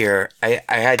cards here. I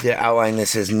had to outline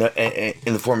this as in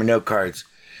the form of note cards.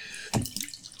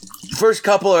 First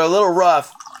couple are a little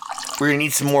rough. We're going to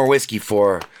need some more whiskey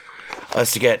for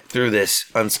us to get through this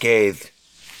unscathed.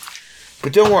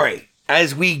 But don't worry.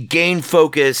 As we gain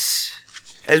focus,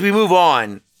 as we move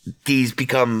on, these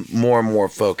become more and more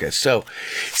focused. So,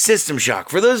 System Shock.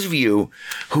 For those of you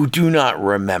who do not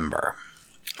remember,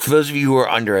 for those of you who are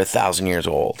under 1,000 years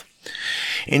old,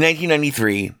 in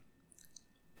 1993,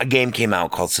 a game came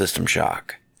out called System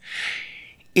Shock.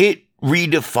 It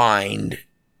redefined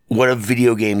what a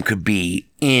video game could be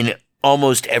in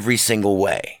almost every single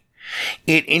way.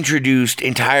 It introduced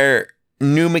entire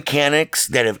new mechanics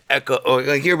that have echoed. Oh,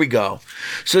 like, here we go.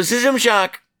 So System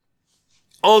Shock,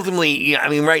 ultimately, I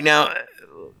mean, right now,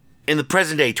 in the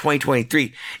present day,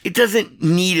 2023, it doesn't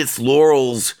need its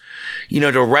laurels,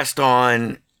 to rest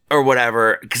on or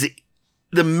whatever, because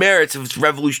the merits of its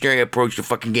revolutionary approach to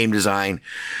fucking game design,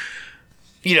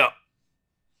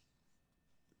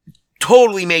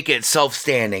 totally make it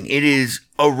self-standing. It is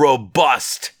a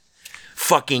robust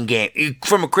fucking game.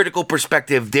 From a critical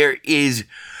perspective, there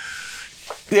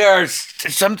are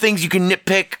some things you can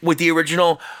nitpick with the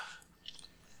original,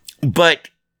 but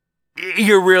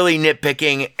you're really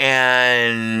nitpicking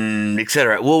and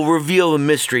etc. We'll reveal the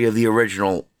mystery of the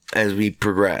original as we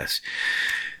progress.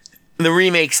 The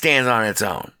remake stands on its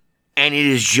own, and it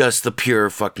is just the pure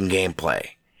fucking gameplay.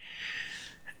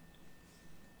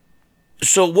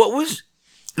 So what was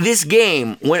this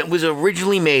game, when it was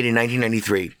originally made in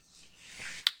 1993,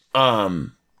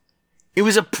 it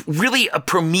was really a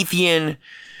Promethean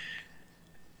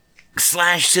 /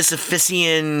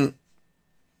 Sisyphusian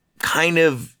kind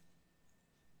of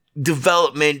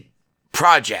development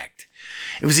project.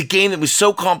 It was a game that was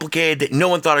so complicated that no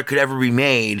one thought it could ever be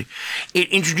made. It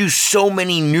introduced so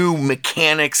many new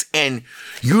mechanics and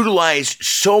utilized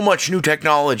so much new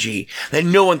technology that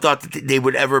no one thought that they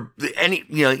would ever,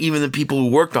 even the people who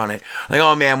worked on it, like,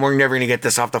 oh man, we're never going to get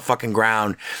this off the fucking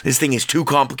ground. This thing is too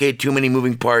complicated, too many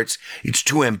moving parts. It's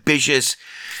too ambitious,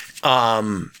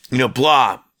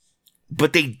 blah.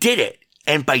 But they did it.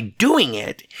 And by doing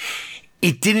it,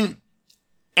 it didn't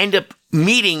end up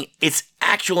meeting its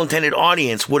actual intended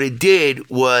audience. What it did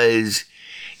was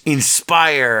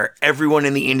inspire everyone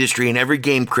in the industry and every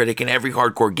game critic and every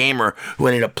hardcore gamer who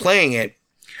ended up playing it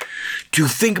to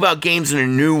think about games in a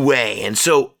new way. And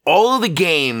so all of the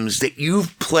games that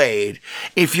you've played,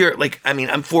 if you're like,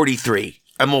 I'm 43,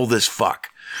 I'm old as fuck.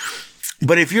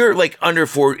 But if you're like under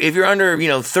 40, if you're under,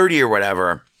 30 or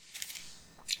whatever,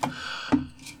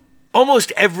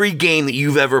 almost every game that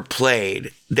you've ever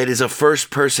played that is a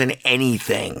first-person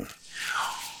anything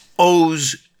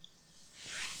owes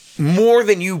more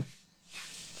than you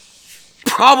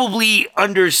probably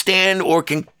understand or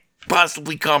can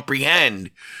possibly comprehend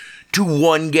to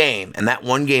one game. And that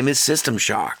one game is System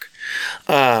Shock.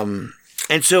 And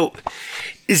so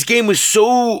this game was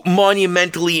so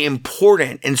monumentally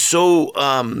important and so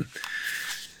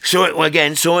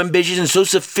ambitious and so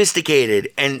sophisticated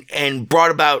and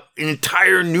brought about an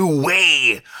entire new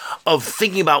way of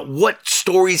thinking about what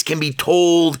stories can be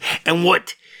told and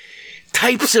what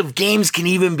types of games can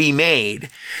even be made,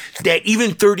 that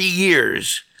even 30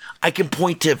 years, I can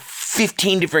point to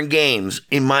 15 different games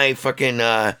in my fucking,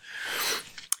 my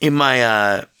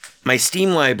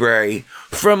Steam library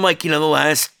from the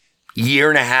last year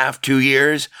and a half, 2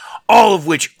 years, all of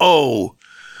which owe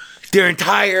their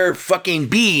entire fucking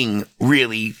being,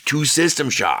 really, to System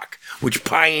Shock, which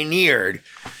pioneered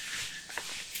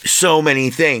so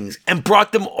many things and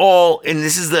brought them all. And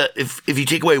this is if you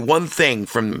take away one thing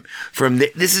from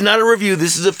this is not a review,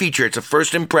 this is a feature. It's a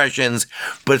first impressions,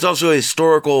 but it's also a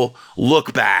historical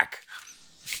look back.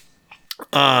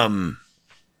 When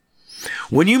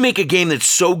you make a game that's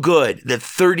so good that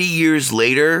 30 years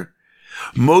later,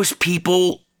 most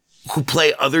people who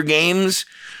play other games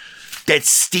that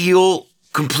steal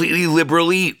completely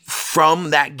liberally from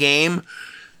that game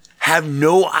have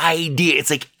no idea.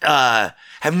 It's like,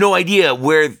 have no idea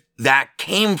where that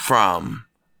came from.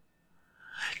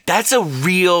 That's a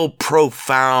real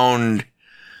profound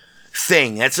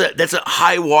thing. That's a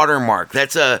high watermark.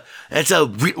 That's a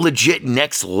legit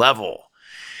next level.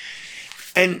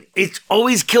 And it's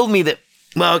always killed me that,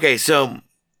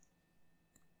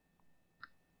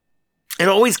 it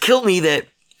always killed me that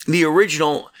the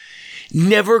original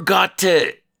never got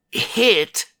to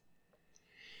hit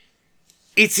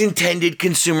its intended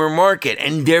consumer market,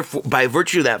 and therefore, by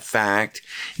virtue of that fact,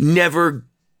 never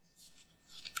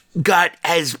got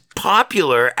as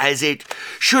popular as it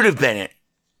should have been.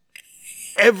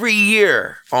 Every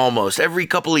year, almost every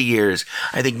couple of years,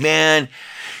 I think, man,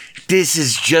 this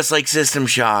is just like System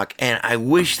Shock, and I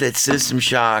wish that System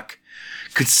Shock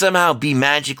could somehow be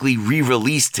magically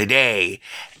re-released today.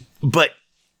 But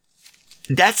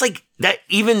that's like, that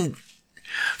even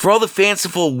for all the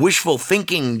fanciful, wishful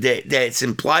thinking that's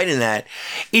implied in that,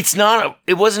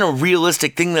 it wasn't a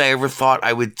realistic thing that I ever thought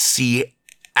I would see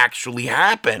actually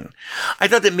happen. I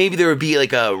thought that maybe there would be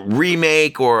like a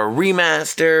remake or a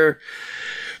remaster.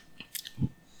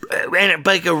 And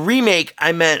by like a remake,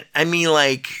 I mean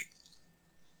like,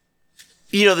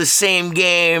 the same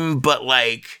game, but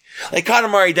like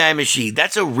Katamari Damacy,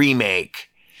 that's a remake.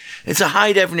 It's a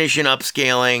high definition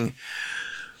upscaling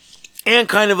and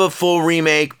kind of a full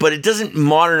remake, but it doesn't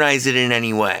modernize it in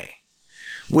any way,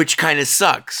 which kind of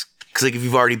sucks. Because if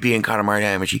you've already been Katamari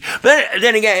Damacy. But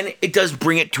then again, it does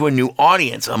bring it to a new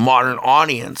audience, a modern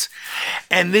audience.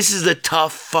 And this is a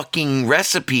tough fucking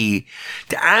recipe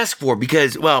to ask for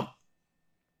because,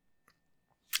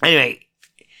 anyway,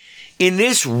 in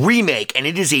this remake, and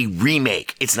it is a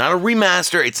remake, it's not a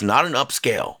remaster, it's not an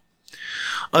upscale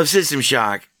of System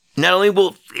Shock, not only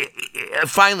will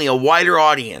finally a wider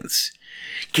audience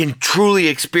can truly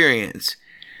experience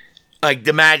like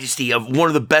the majesty of one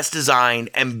of the best designed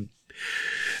and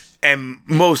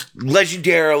most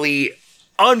legendarily,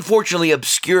 unfortunately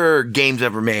obscure games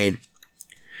ever made,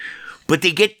 but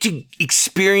they get to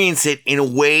experience it in a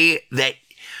way that,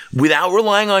 without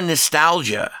relying on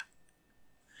nostalgia,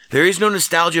 there is no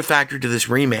nostalgia factor to this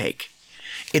remake.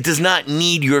 It does not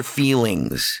need your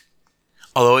feelings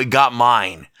although it got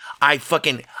mine. I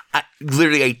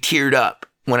teared up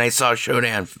when I saw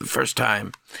Shodan for the first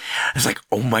time. I was like,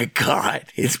 oh my God,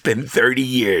 it's been 30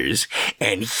 years,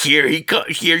 and here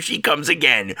she comes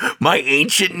again, my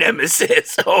ancient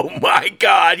nemesis. Oh my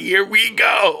God, here we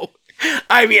go.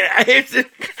 I mean, it's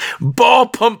ball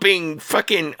pumping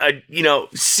fucking,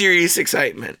 serious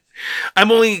excitement.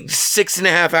 I'm only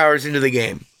 6.5 hours into the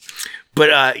game,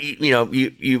 but,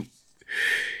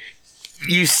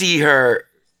 you see her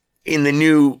in the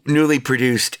newly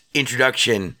produced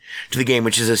introduction to the game,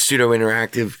 which is a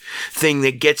pseudo-interactive thing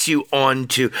that gets you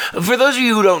onto, for those of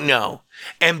you who don't know,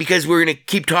 and because we're going to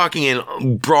keep talking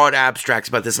in broad abstracts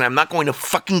about this, and I'm not going to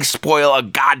fucking spoil a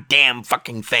goddamn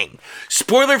fucking thing.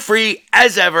 Spoiler-free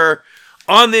as ever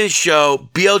on this show.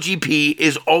 BLGP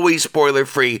is always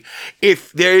spoiler-free.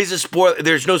 If there is a spoiler,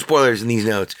 there's no spoilers in these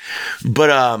notes, but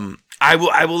I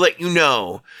will let you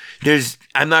know.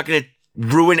 I'm not going to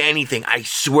ruin anything. I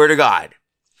swear to God.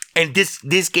 And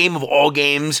this game of all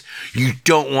games, you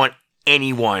don't want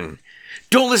anyone.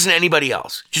 Don't listen to anybody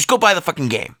else. Just go buy the fucking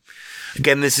game.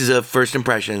 Again, this is a first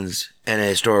impressions and a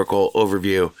historical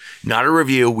overview, not a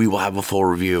review. We will have a full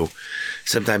review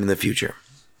sometime in the future.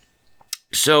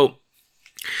 So,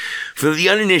 for the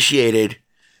uninitiated,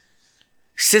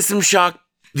 System Shock,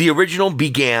 the original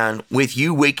began with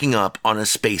you waking up on a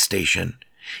space station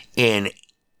in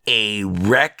a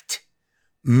wrecked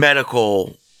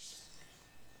medical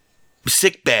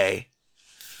sick bay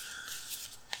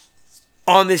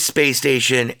on this space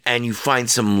station, and you find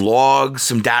some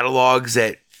data logs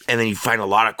and then you find a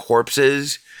lot of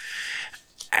corpses,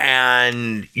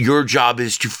 and your job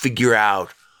is to figure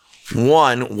out,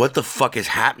 1, what the fuck is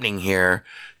happening here,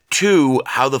 2,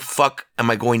 how the fuck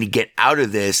am I going to get out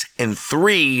of this, and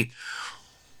 3,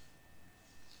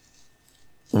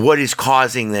 what is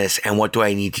causing this and what do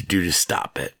I need to do to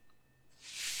stop it?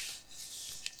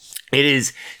 It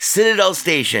is Citadel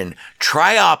Station,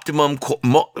 Tri-Optimum,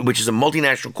 which is a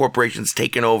multinational corporation that's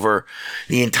taken over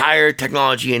the entire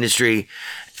technology industry,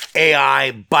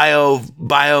 AI,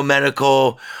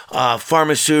 biomedical,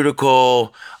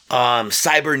 pharmaceutical,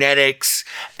 cybernetics,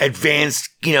 advanced,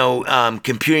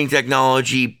 computing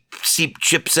technology,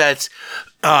 chipsets,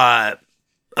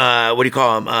 what do you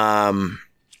call them?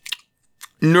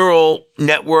 Neural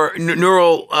network,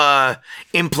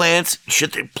 implants,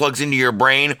 shit that plugs into your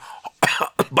brain,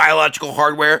 biological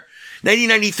hardware.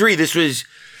 1993, this was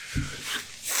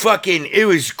fucking,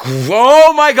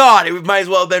 oh my God, it might as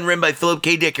well have been written by Philip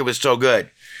K. Dick. It was so good.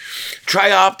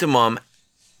 Tri-Optimum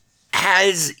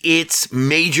has its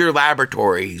major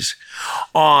laboratories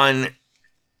on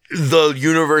the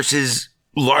universe's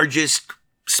largest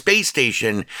space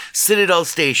station, Citadel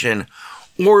Station,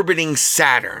 orbiting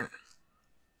Saturn.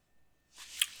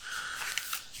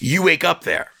 You wake up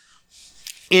there.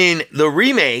 In the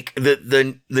remake,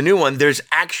 the new one, there's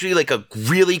actually like a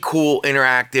really cool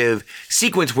interactive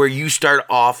sequence where you start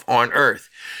off on Earth.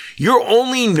 You're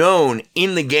only known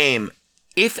in the game,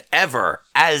 if ever,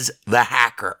 as the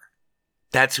hacker.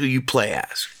 That's who you play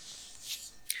as.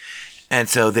 And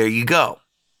so there you go.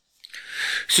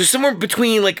 So somewhere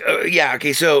between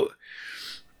so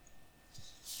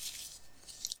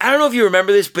I don't know if you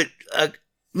remember this, but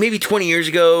maybe 20 years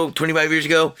ago, 25 years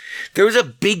ago, there was a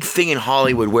big thing in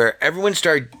Hollywood where everyone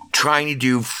started trying to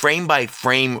do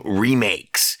frame-by-frame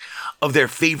remakes of their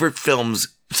favorite films.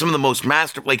 Some of the most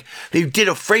they did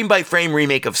a frame-by-frame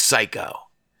remake of Psycho.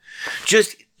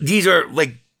 These are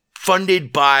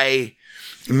funded by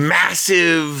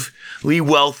massively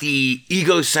wealthy,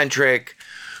 egocentric,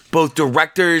 both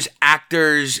directors,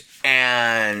 actors,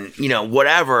 and,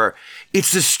 whatever.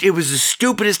 It was the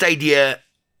stupidest idea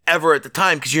ever at the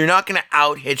time, because you're not going to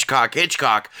out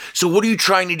Hitchcock. So what are you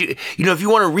trying to do? If you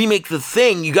want to remake The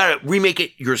Thing, you got to remake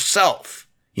it yourself.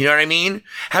 You know what I mean?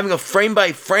 Having a frame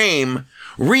by frame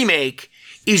remake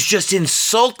is just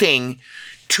insulting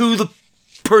to the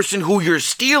person who you're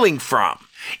stealing from.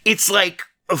 It's like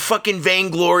a fucking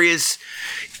vainglorious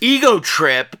ego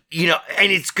trip,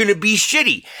 and it's going to be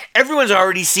shitty. Everyone's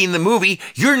already seen the movie.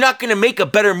 You're not going to make a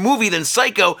better movie than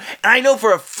Psycho. And I know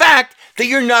for a fact that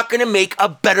you're not going to make a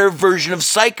better version of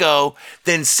Psycho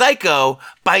than Psycho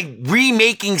by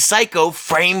remaking Psycho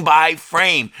frame by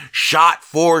frame, shot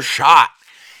for shot,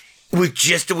 with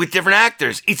different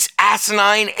actors. It's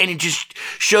asinine, and it just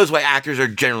shows why actors are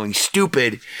generally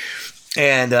stupid,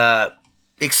 and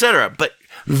etc. But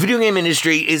the video game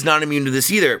industry is not immune to this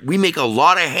either. We make a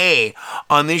lot of hay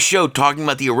on this show talking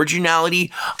about the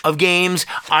originality of games.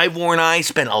 Ivor and I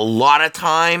spent a lot of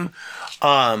time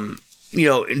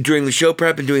during the show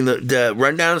prep and doing the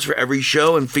rundowns for every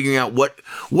show and figuring out what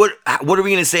are we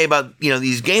going to say about,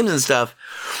 these games and stuff,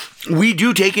 we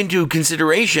do take into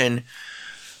consideration,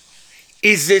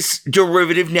 is this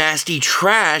derivative nasty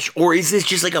trash, or is this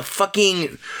just like a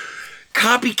fucking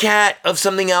copycat of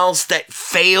something else that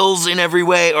fails in every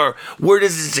way, or where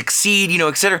does it succeed,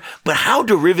 etc. But how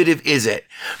derivative is it?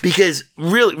 Because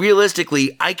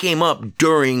realistically, I came up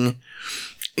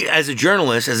as a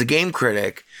journalist, as a game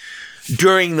critic,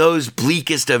 during those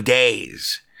bleakest of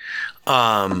days,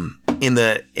 in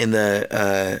the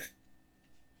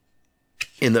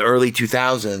early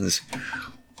 2000s,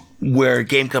 where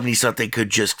game companies thought they could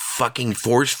just fucking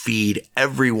force feed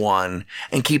everyone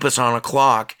and keep us on a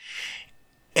clock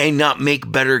and not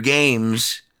make better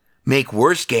games, make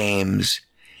worse games,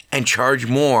 and charge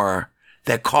more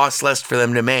that cost less for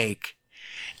them to make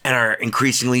and are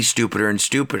increasingly stupider and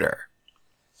stupider.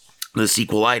 The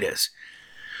sequelitis.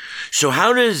 So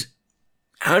how does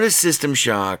System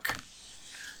Shock,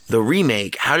 the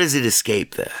remake, how does it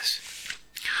escape this?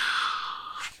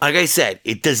 Like I said,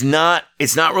 it's not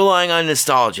relying on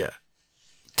nostalgia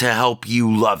to help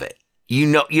you love it.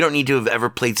 You don't need to have ever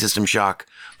played System Shock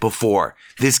before.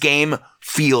 This game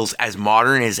feels as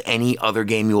modern as any other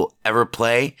game you'll ever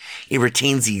play. It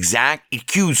retains it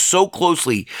cues so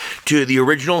closely to the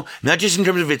original, not just in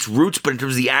terms of its roots, but in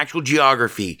terms of the actual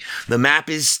geography. The map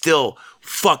is still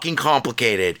fucking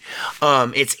complicated.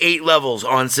 It's 8 levels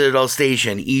on Citadel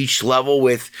Station, each level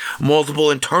with multiple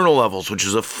internal levels, which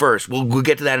is a first. We'll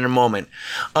get to that in a moment.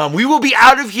 We will be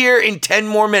out of here in 10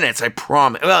 more minutes, I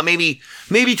promise. Well, maybe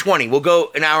 20. We'll go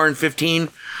an hour and 15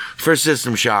 for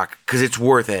System Shock, because it's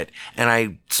worth it. And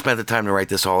I spent the time to write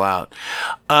this all out.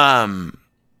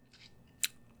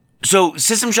 So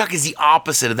System Shock is the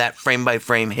opposite of that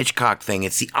frame-by-frame Hitchcock thing.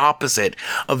 It's the opposite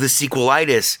of the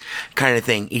sequelitis kind of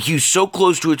thing. It hews so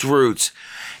close to its roots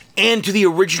and to the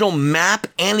original map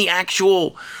and the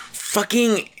actual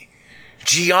fucking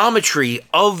geometry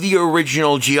of the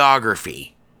original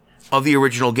geography of the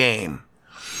original game.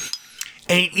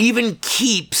 And it even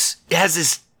it has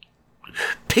this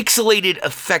pixelated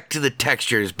effect to the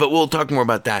textures, but we'll talk more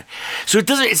about that. So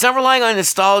it's not relying on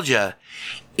nostalgia.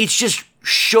 It's just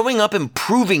showing up and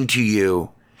proving to you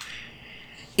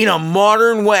in a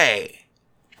modern way.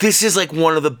 This is like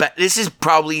one of the best. This is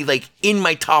probably like in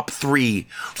my top 3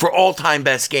 for all time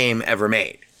best game ever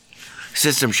made.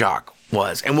 System Shock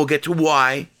was, and we'll get to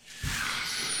why.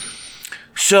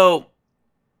 So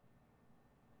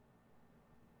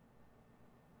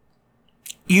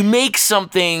you make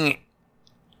something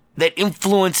that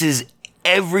influences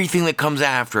everything that comes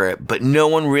after it, but no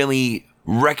one really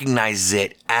recognizes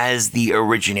it as the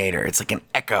originator. It's like an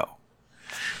echo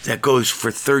that goes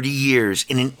for 30 years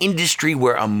in an industry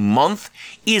where a month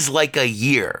is like a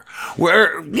year,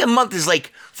 where a month is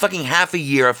like fucking half a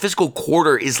year, a fiscal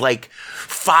quarter is like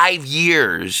 5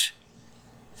 years,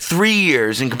 3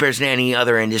 years in comparison to any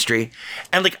other industry,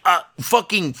 and like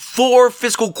fucking 4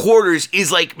 fiscal quarters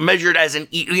is like measured as an,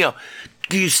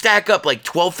 you stack up like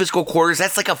 12 fiscal quarters,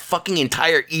 that's like a fucking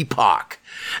entire epoch.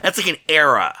 That's like an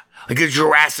era, like a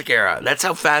Jurassic era. That's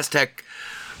how fast tech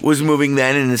was moving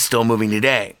then and is still moving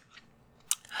today.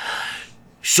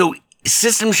 So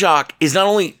System Shock is not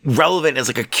only relevant as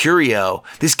like a curio,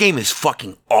 this game is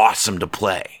fucking awesome to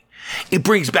play. It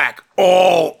brings back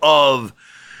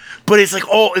but it's like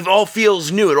it all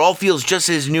feels new. It all feels just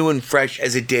as new and fresh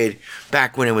as it did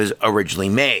back when it was originally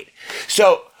made.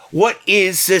 So what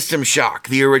is System Shock,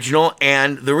 the original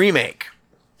and the remake?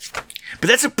 But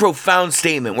that's a profound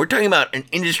statement. We're talking about an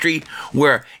industry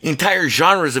where entire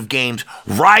genres of games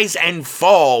rise and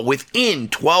fall within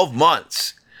 12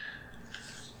 months.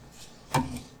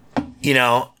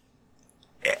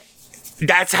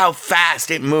 That's how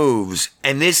fast it moves.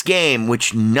 And this game,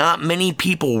 which not many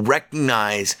people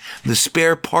recognize the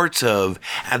spare parts of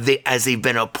as they've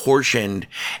been apportioned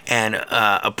and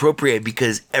appropriated,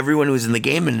 because everyone who was in the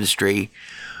game industry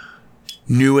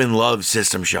knew and loved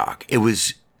System Shock. It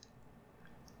was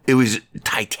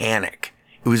titanic.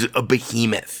 It was a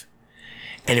behemoth.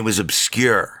 And it was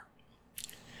obscure.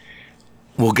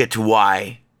 We'll get to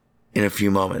why in a few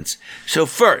moments. So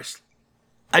first,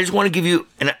 I just want to give you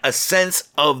a sense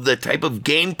of the type of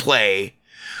gameplay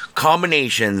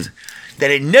combinations that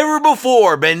had never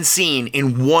before been seen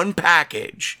in one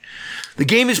package. The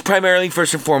game is primarily,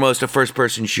 first and foremost, a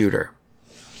first-person shooter.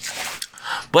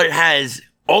 But it has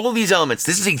all of these elements.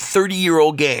 This is a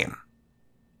 30-year-old game.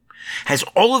 Has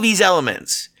all of these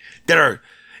elements that are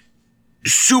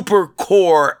super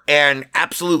core and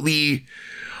absolutely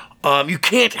You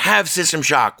can't have System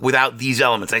Shock without these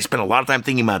elements. I spent a lot of time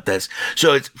thinking about this.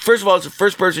 So it's, first of all, it's a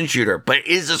first-person shooter, but it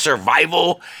is a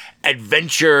survival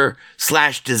adventure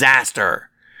 / disaster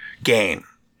game.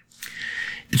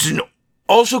 It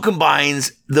also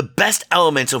combines the best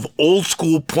elements of old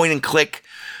school point and click,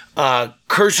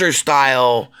 cursor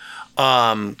style,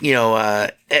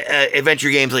 adventure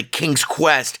games like King's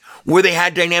Quest, where they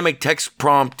had dynamic text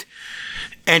prompt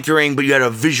entering, but you had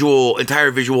a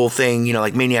entire visual thing,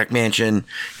 like Maniac Mansion,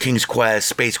 King's Quest,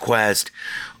 Space Quest,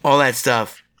 all that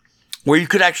stuff, where you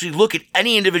could actually look at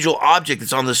any individual object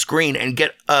that's on the screen and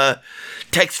get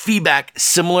text feedback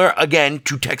similar, again,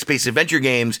 to text-based adventure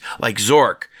games like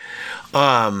Zork.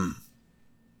 So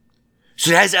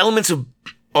it has elements of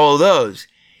all of those.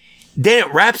 Then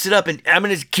it wraps it up, and I'm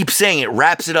going to keep saying it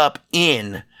wraps it up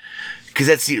in, because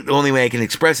that's the only way I can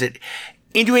express it,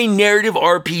 into a narrative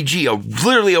RPG,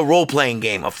 literally a role-playing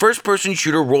game, a first-person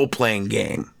shooter role-playing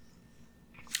game.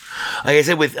 Like I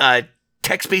said, with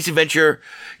text-based adventure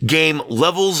game,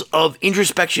 levels of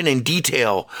introspection and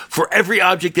detail for every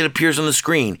object that appears on the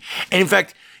screen. And in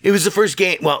fact, it was the first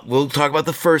game, well, we'll talk about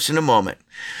the first in a moment.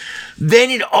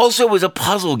 Then it also was a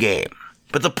puzzle game,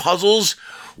 but the puzzles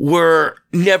were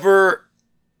never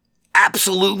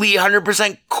absolutely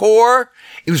 100% core.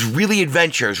 It was really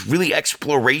adventure. It was really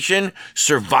exploration,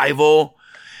 survival.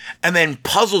 And then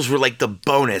puzzles were like the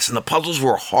bonus. And the puzzles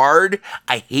were hard.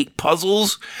 I hate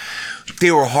puzzles.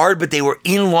 They were hard, but they were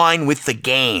in line with the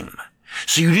game.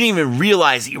 So you didn't even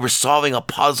realize that you were solving a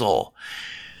puzzle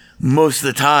most of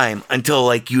the time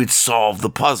until you had solved the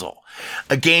puzzle.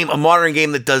 A modern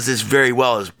game that does this very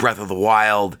well is Breath of the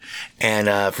Wild.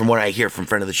 And from what I hear from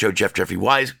friend of the show, Jeffrey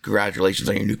Wise, congratulations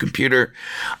on your new computer.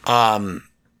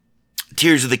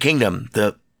 Tears of the Kingdom,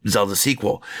 the Zelda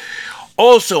sequel.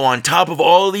 Also, on top of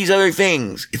all of these other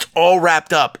things, it's all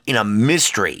wrapped up in a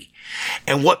mystery.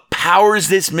 And what powers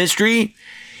this mystery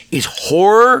is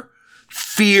horror,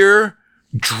 fear,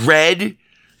 dread,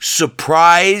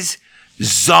 surprise,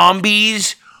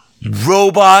 zombies,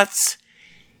 robots,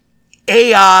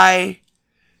 AI,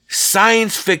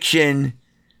 science fiction,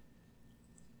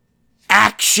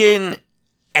 action,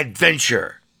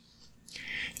 adventure.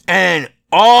 And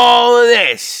all of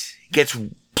this gets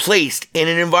placed in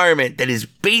an environment that is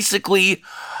basically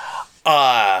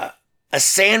a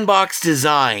sandbox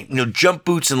design, jump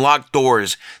boots and locked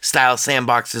doors style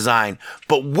sandbox design,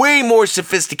 but way more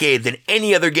sophisticated than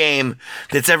any other game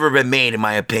that's ever been made, in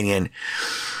my opinion.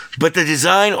 But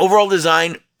the overall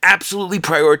design, absolutely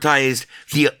prioritized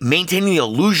maintaining the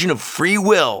illusion of free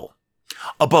will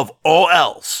above all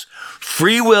else.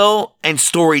 Free will and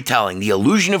storytelling. The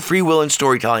illusion of free will and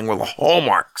storytelling were the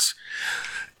hallmarks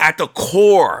at the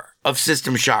core of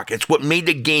System Shock. It's what made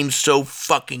the game so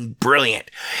fucking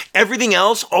brilliant. Everything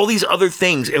else, all these other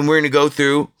things, and we're going to go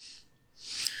through.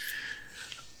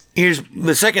 Here's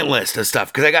the second list of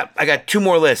stuff, because I got two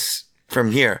more lists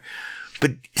from here.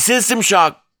 But System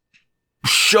Shock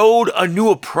showed a new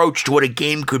approach to what a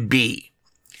game could be.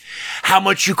 How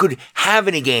much you could have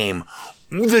in a game.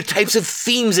 The types of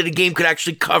themes that a game could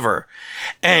actually cover.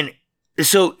 And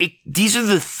so these are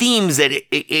the themes that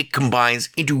it combines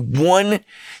into one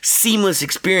seamless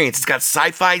experience. It's got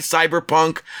sci-fi,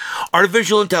 cyberpunk,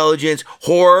 artificial intelligence,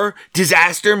 horror,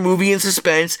 disaster, movie and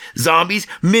suspense, zombies,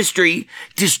 mystery,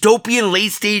 dystopian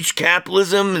late-stage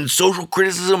capitalism and social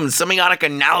criticism and semiotic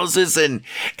analysis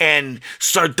and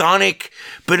sardonic,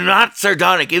 but not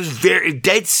sardonic. It was very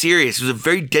dead serious. It was a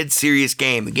very dead serious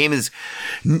game. The game is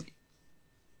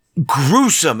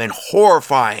gruesome and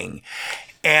horrifying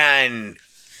and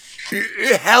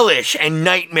hellish and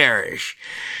nightmarish.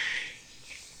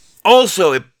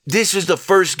 Also, this is the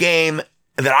first game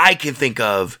that I can think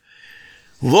of,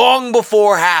 long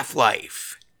before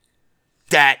Half-Life,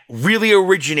 that really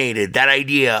originated that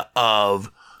idea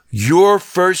of your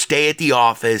first day at the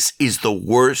office is the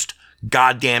worst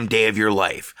goddamn day of your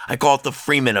life. I call it the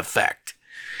Freeman effect.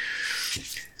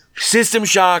 System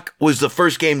Shock was the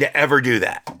first game to ever do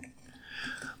that.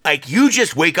 You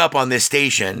just wake up on this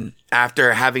station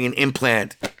after having an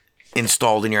implant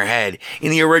installed in your head. In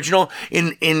the original,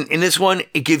 in this one,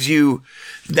 it gives you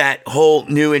that whole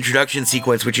new introduction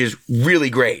sequence, which is really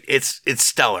great. It's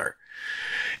stellar.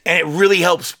 And it really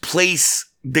helps place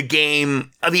the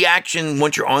game, the action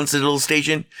once you're on Citadel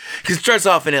Station. Because it starts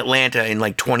off in Atlanta in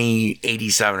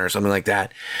 2087 or something like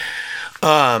that.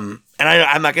 And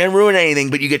I'm not going to ruin anything,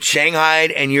 but you get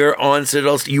shanghaied and you're on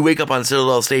Citadel. You wake up on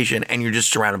Citadel Station and you're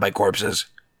just surrounded by corpses.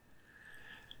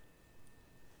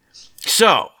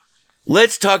 So,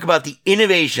 let's talk about the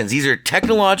innovations. These are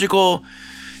technological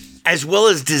as well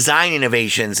as design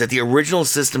innovations that the original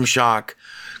System Shock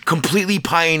completely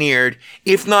pioneered,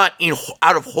 if not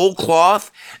out of whole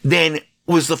cloth, then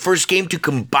was the first game to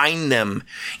combine them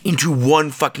into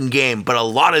one fucking game. But a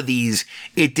lot of these,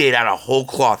 it did out of whole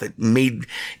cloth. It made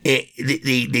it,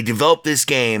 they developed this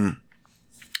game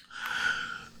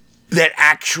that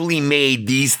actually made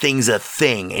these things a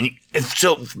thing. And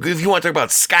so if you want to talk about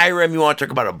Skyrim, you want to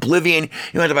talk about Oblivion,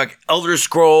 you want to talk about Elder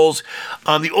Scrolls,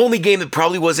 the only game that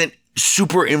probably wasn't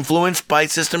super influenced by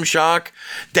System Shock,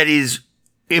 that is,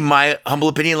 in my humble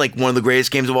opinion, like one of the greatest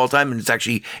games of all time, and it's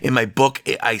actually in my book,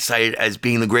 I cite it as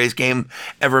being the greatest game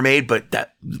ever made, but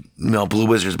that, Blue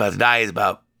Wizard's About to Die is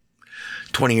about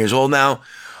 20 years old now,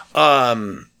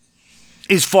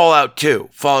 is Fallout 2.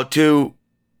 Fallout 2,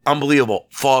 unbelievable.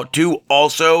 Fallout 2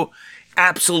 also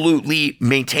absolutely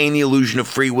maintain the illusion of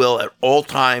free will at all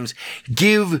times.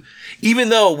 Even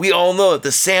though we all know that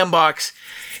the sandbox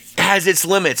has its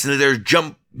limits and that there's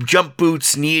jump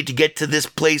boots needed to get to this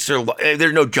place, or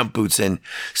there's no jump boots in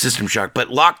System Shock, but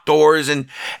locked doors and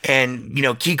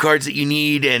key cards that you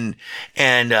need and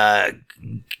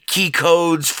key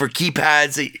codes for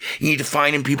keypads that you need to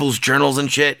find in people's journals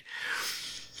and shit.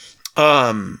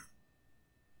 No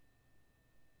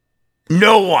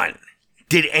one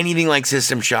did anything like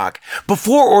System Shock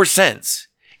before or since.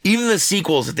 Even the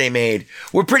sequels that they made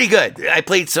were pretty good. I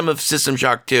played some of System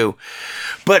Shock too.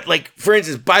 But like, for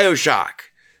instance, BioShock.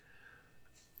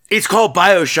 It's called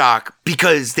BioShock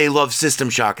because they love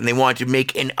System Shock and they wanted to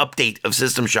make an update of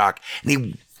System Shock. And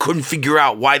they couldn't figure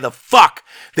out why the fuck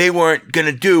they weren't going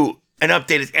to do an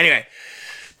update. Anyway,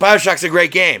 BioShock's a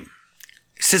great game.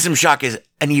 System Shock is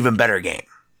an even better game.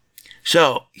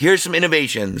 So here's some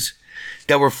innovations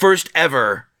that were first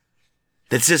ever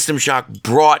that System Shock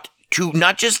brought to,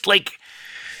 not just like,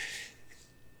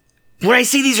 when I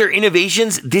say these are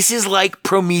innovations, this is like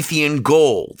Promethean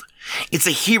gold. It's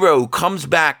a hero who comes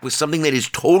back with something that is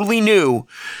totally new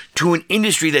to an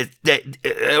industry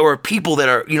that or people that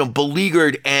are,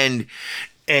 beleaguered and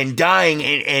dying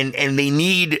and they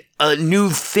need a new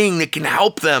thing that can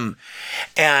help them.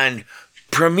 And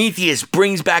Prometheus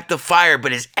brings back the fire,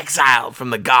 but is exiled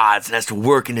from the gods and has to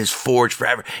work in his forge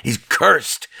forever. He's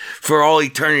cursed for all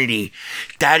eternity.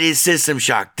 That is System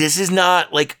Shock. This is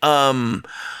not like an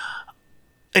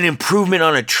improvement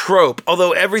on a trope,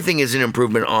 although everything is an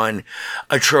improvement on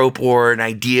a trope or an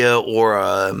idea or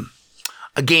a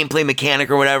gameplay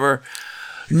mechanic or whatever.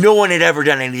 No one had ever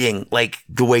done anything like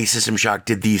the way System Shock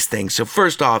did these things. So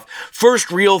first off,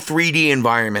 first real 3D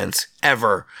environments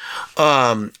ever.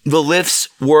 The lifts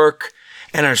work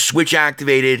and are switch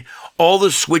activated. All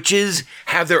the switches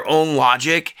have their own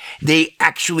logic. They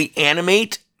actually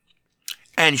animate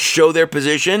and show their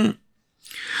position.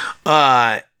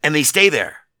 And they stay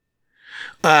there.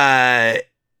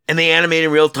 And they animate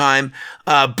in real time.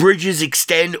 Bridges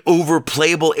extend over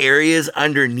playable areas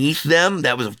underneath them.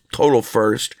 That was a total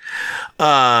first.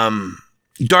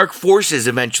 Dark Forces,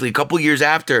 eventually, a couple years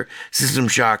after System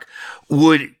Shock,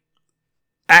 would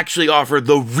actually offer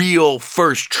the real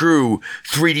first true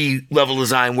 3D level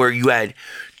design where you had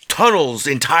tunnels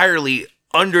entirely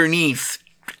underneath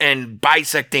and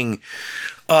bisecting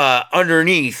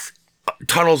underneath,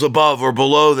 tunnels above or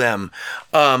below them.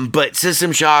 But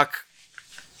System Shock,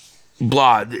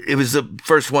 blah, it was the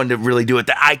first one to really do it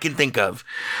that I can think of.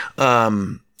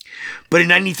 But in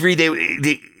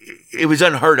 93, it was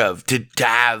unheard of to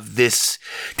have this,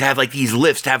 to have like these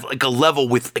lifts, to have like a level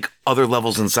with like other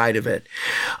levels inside of it.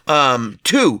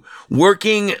 2,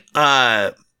 working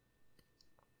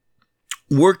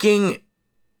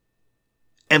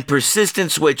and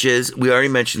persistent switches. We already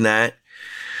mentioned that.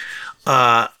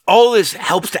 All this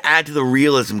helps to add to the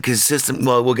realism because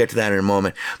we'll get to that in a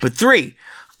moment. But 3,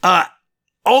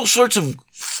 all sorts of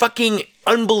fucking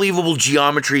unbelievable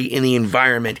geometry in the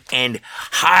environment and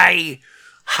high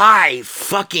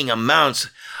fucking amounts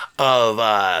of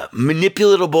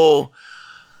manipulatable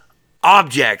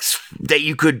objects that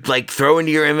you could like throw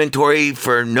into your inventory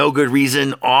for no good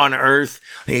reason on Earth.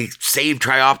 They save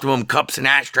trioptimum cups and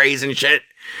ashtrays and shit.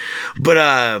 But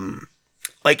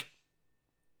like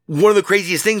one of the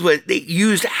craziest things was they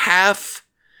used half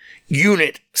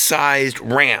unit sized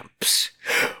ramps.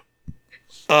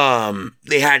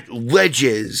 They had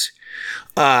ledges,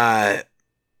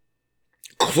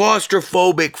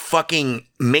 claustrophobic fucking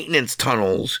maintenance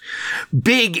tunnels,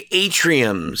 big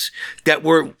atriums that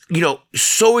were,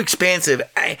 so expansive.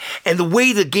 And the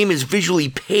way the game is visually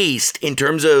paced in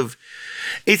terms of,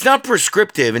 it's not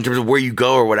prescriptive in terms of where you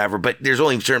go or whatever, but there's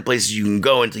only certain places you can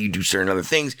go until you do certain other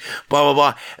things, blah, blah,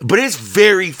 blah. But it's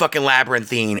very fucking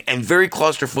labyrinthine and very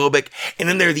claustrophobic. And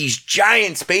then there are these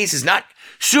giant spaces, not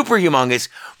super humongous,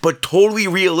 but totally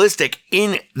realistic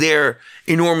in their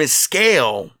enormous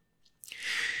scale,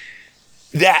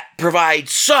 that provide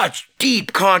such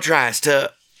deep contrast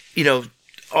to,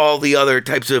 all the other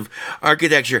types of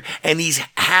architecture. And these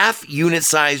half unit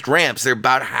sized ramps, they're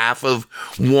about half of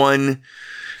one,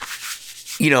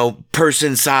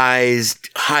 person sized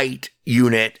height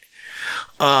unit.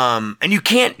 And you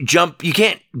can't jump, you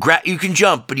can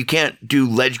jump, but you can't do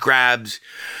ledge grabs.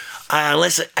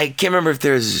 Unless, I can't remember if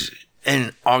there's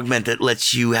an augment that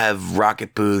lets you have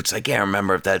rocket boots. I can't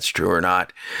remember if that's true or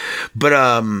not.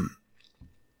 But,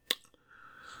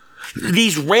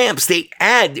 these ramps, they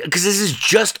add, because this is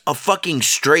just a fucking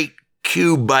straight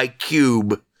cube by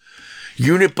cube,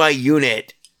 unit by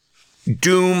unit,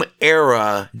 Doom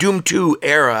 2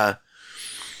 era,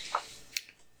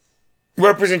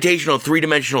 representational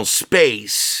three-dimensional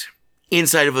space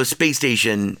inside of a space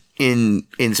station in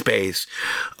space.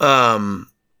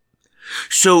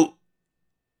 So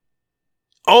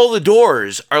all the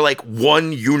doors are like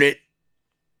 1 unit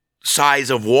size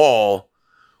of wall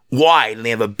wide, and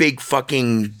they have a big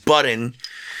fucking button,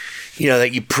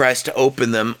 that you press to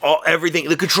open them. Everything.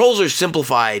 The controls are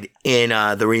simplified in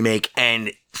the remake,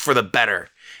 and for the better.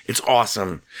 It's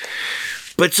awesome.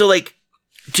 But so,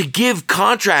 to give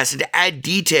contrast and to add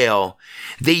detail,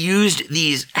 they used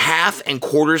these half and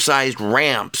quarter sized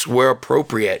ramps where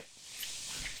appropriate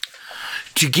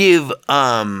to give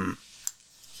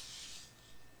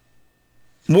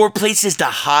more places to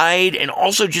hide, and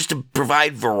also just to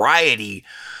provide variety.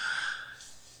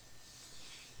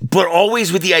 But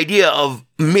always with the idea of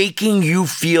making you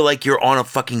feel like you're on a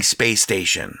fucking space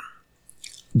station.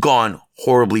 Gone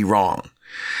horribly wrong.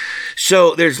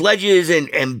 So there's ledges and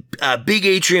big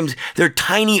atriums. They're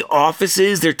tiny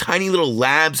offices. They're tiny little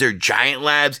labs. They're giant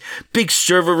labs. Big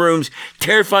server rooms.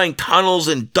 Terrifying tunnels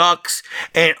and ducts.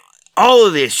 And all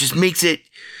of this just makes it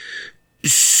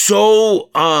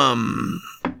so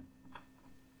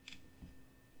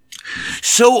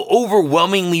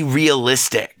overwhelmingly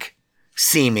realistic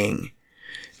seeming.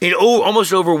 It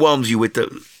almost overwhelms you with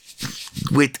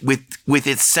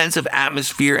its sense of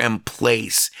atmosphere and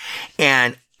place.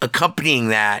 And accompanying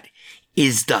that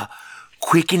is the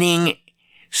quickening,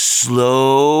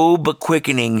 slow but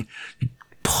quickening,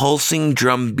 pulsing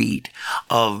drum beat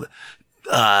of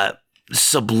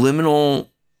subliminal,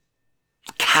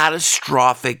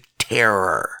 catastrophic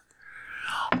terror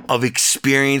of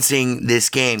experiencing this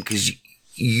game, because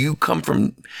you're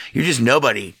just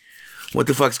nobody. What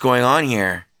the fuck's going on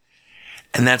here?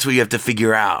 And that's what you have to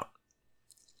figure out.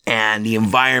 And the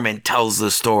environment tells the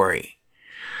story.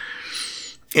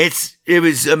 It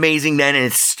was amazing then, and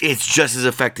it's just as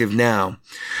effective now.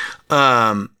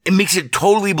 It makes it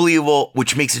totally believable,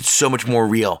 which makes it so much more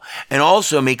real, and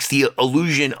also makes the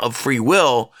illusion of free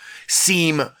will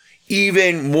seem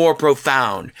even more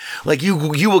profound. Like you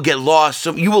will get lost,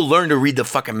 so you will learn to read the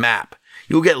fucking map.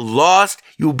 You will get lost.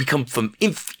 You will become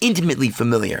intimately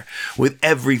familiar with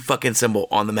every fucking symbol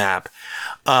on the map,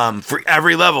 for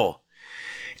every level.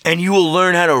 And you will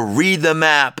learn how to read the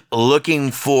map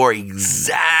looking for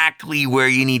exactly where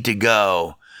you need to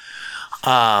go.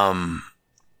 And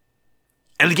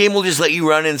the game will just let you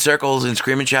run in circles and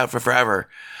scream and shout for forever.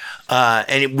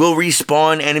 And it will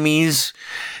respawn enemies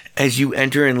as you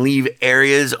enter and leave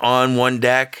areas on one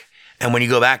deck. And when you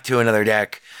go back to another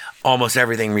deck, almost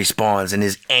everything respawns and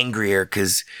is angrier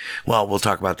because, well, we'll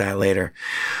talk about that later.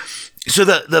 So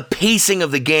the pacing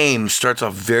of the game starts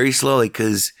off very slowly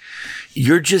because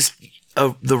you're just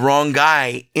the wrong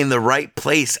guy in the right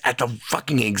place at the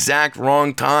fucking exact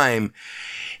wrong time.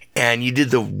 And you did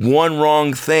the one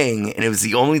wrong thing, and it was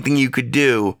the only thing you could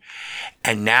do.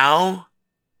 And now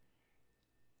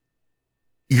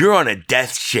you're on a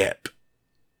death ship.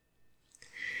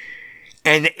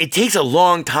 And it takes a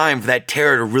long time for that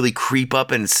terror to really creep up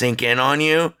and sink in on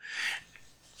you,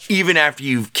 even after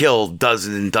you've killed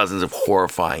dozens and dozens of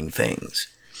horrifying things.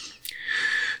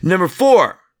 Number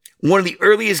 4, one of the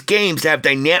earliest games to have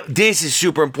this is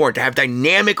super important, to have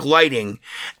dynamic lighting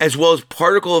as well as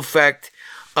particle effect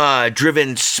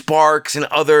driven sparks and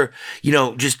other,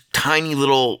 just tiny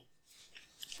little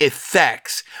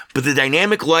effects. But the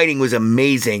dynamic lighting was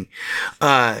amazing.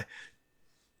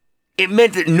 It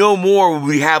meant that no more would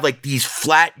we have like these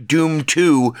flat Doom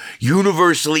 2,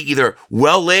 universally either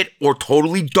well lit or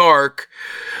totally dark,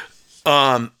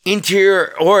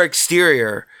 interior or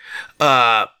exterior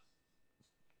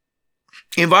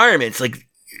environments. Like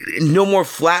no more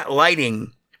flat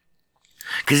lighting.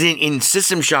 Because in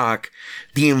System Shock,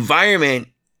 the environment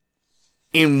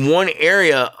in one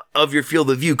area of your field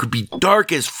of view could be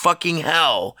dark as fucking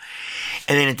hell.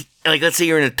 And then, let's say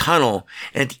you're in a tunnel,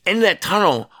 and at the end of that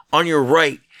tunnel, on your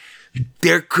right,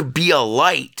 there could be a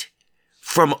light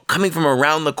coming from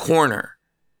around the corner.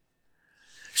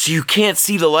 So you can't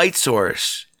see the light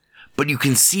source, but you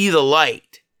can see the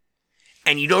light.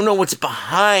 And you don't know what's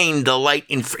behind the light.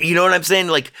 You know what I'm saying?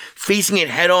 Like, facing it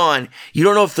head on, you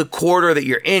don't know if the corridor that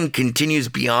you're in continues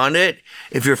beyond it,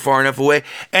 if you're far enough away.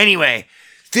 Anyway,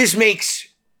 this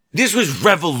was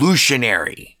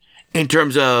revolutionary in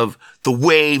terms of the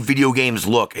way video games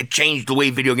look. It changed the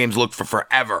way video games look for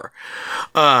forever.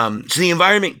 So the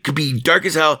environment could be dark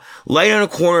as hell, light on a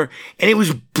corner, and it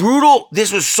was brutal.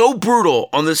 This was so brutal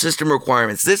on the system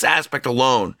requirements, this aspect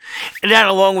alone. And that,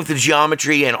 along with the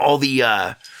geometry and all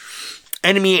the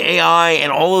enemy AI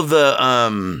and all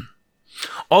the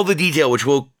detail, which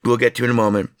we'll get to in a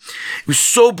moment. It was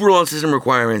so brutal on system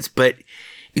requirements, but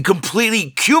it completely,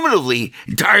 cumulatively,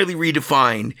 entirely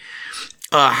redefined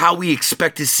how we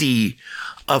expect to see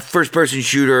a first-person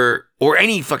shooter or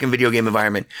any fucking video game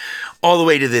environment all the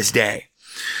way to this day.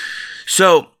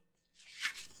 So,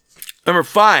 number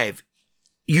 5,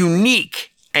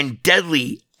 unique and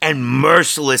deadly and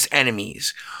merciless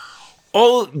enemies.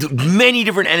 Many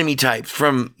different enemy types,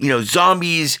 from,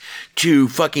 zombies to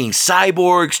fucking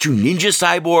cyborgs to ninja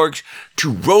cyborgs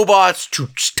to robots to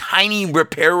tiny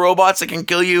repair robots that can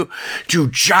kill you to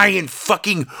giant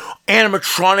fucking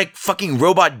animatronic fucking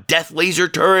robot death laser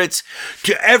turrets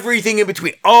to everything in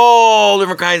between. All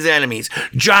different kinds of enemies.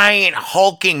 Giant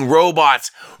hulking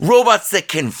robots. Robots that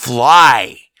can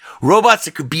fly. Robots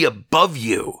that could be above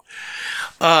you.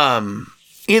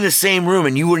 In the same room,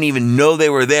 and you wouldn't even know they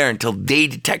were there until they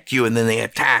detect you and then they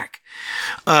attack.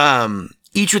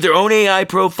 Each with their own AI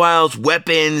profiles,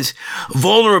 weapons,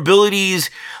 vulnerabilities,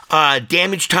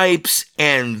 damage types,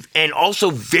 and also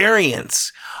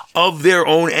variants of their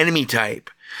own enemy type.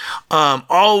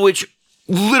 All of which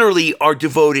literally are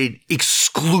devoted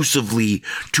exclusively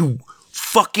to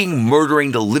fucking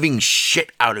murdering the living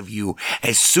shit out of you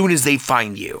as soon as they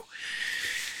find you.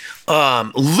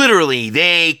 Literally,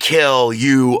 they kill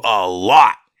you a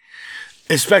lot,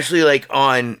 especially like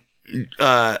on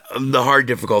the hard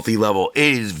difficulty level.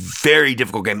 It is very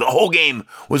difficult game. The whole game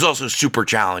was also super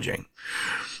challenging,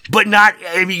 but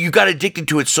you got addicted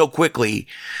to it so quickly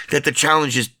that the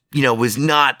challenge is, was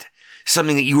not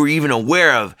something that you were even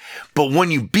aware of. But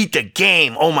when you beat the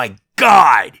game, oh my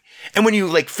God. And when you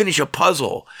like finish a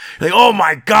puzzle, like, oh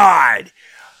my God.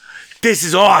 This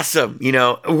is awesome,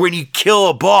 when you kill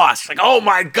a boss, like, oh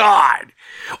my God,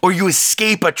 or you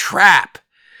escape a trap.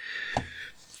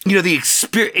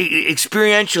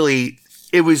 Experientially,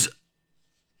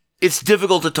 it's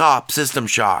difficult to top System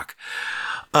Shock.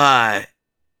 Also,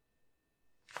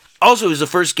 it was the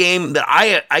first game that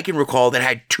I can recall that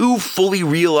had 2 fully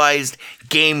realized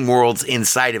game worlds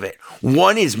inside of it.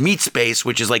 One is Meat Space,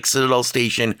 which is like Citadel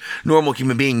Station, normal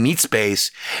human being meat space,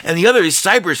 and the other is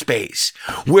cyberspace,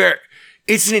 where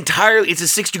it's a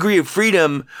 6 degree of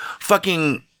freedom,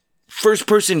 fucking first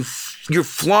person. You're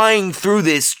flying through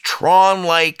this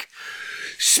Tron-like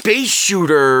space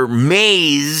shooter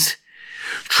maze,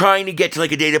 trying to get to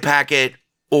like a data packet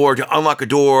or to unlock a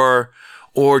door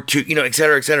or to, et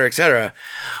cetera, et cetera, et cetera.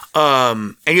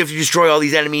 And you have to destroy all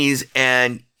these enemies.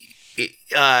 And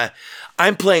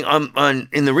I'm playing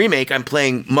in the remake, I'm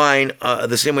playing mine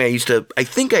the same way I used to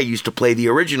play the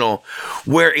original,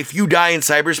 where if you die in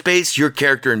cyberspace, your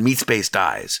character in meat space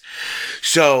dies.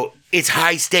 So it's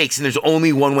high stakes, and there's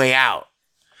only one way out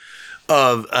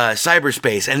of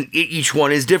cyberspace, and each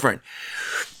one is different.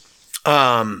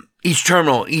 Each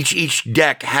terminal, each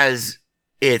deck has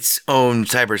its own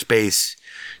cyberspace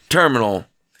terminal.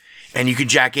 And you can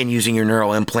jack in using your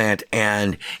neural implant,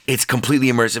 and it's completely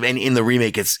immersive. And in the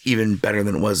remake, it's even better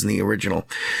than it was in the original.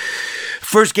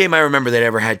 First game I remember that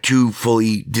ever had 2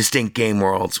 fully distinct game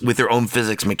worlds with their own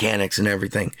physics, mechanics, and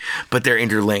everything, but they're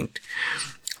interlinked.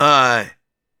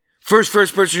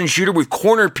 First-person shooter with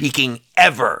corner peeking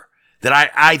ever that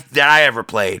I ever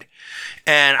played,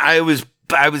 and I was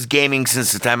gaming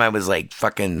since the time I was like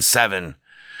fucking 7,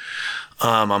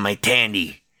 on my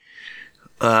Tandy.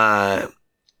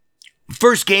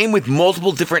 First game with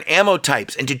multiple different ammo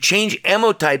types. And to change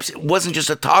ammo types, it wasn't just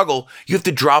a toggle. You have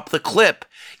to drop the clip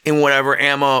in whatever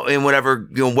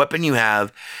weapon you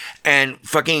have and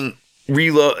fucking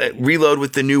reload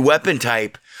with the new weapon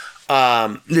type.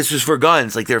 This was for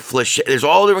guns. Like there's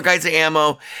all different kinds of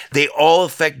ammo. They all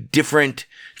affect different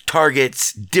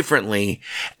targets differently,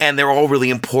 and they're all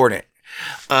really important.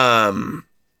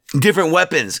 Different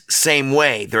weapons, same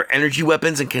way. There are energy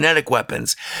weapons and kinetic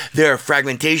weapons. There are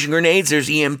fragmentation grenades. There's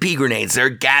EMP grenades. There are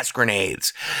gas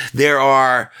grenades. There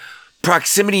are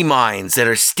proximity mines that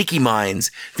are sticky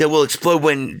mines that will explode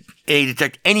when They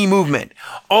detect any movement.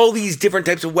 All these different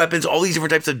types of weapons, all these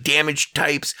different types of damage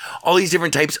types, all these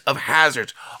different types of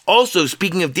hazards. Also,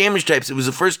 speaking of damage types, it was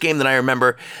the first game that I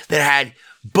remember that had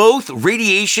both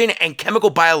radiation and chemical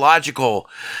biological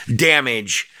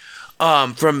damage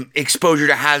from exposure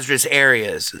to hazardous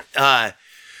areas.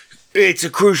 It's a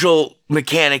crucial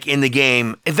mechanic in the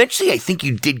game. Eventually, I think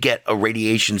you did get a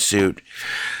radiation suit,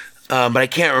 but I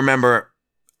can't remember.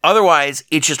 Otherwise,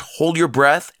 it's just hold your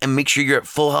breath and make sure you're at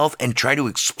full health and try to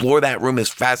explore that room as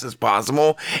fast as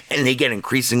possible. And they get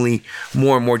increasingly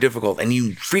more and more difficult. And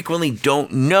you frequently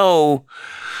don't know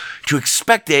to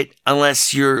expect it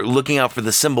unless you're looking out for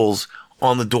the symbols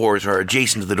on the doors or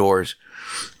adjacent to the doors.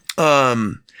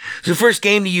 It's the first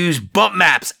game to use bump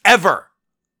maps ever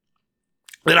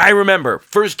that I remember.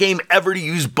 First game ever to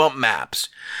use bump maps.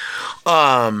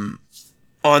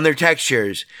 On their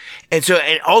textures. And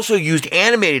also used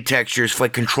animated textures for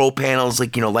like control panels,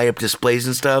 like, light up displays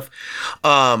and stuff.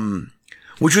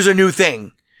 Which was a new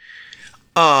thing.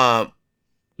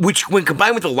 Which when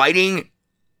combined with the lighting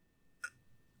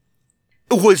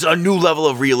was a new level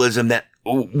of realism that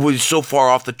was so far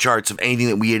off the charts of anything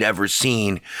that we had ever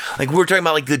seen. Like we were talking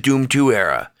about like the Doom 2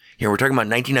 era. Here, we're talking about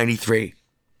 1993.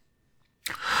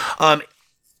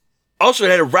 Also,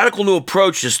 it had a radical new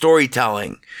approach to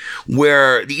storytelling,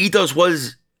 where the ethos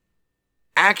was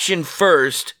action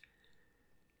first.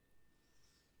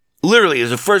 Literally, it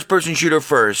was a first-person shooter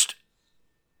first.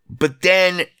 But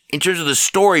then, in terms of the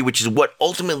story, which is what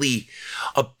ultimately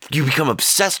you become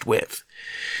obsessed with,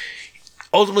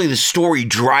 ultimately the story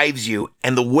drives you,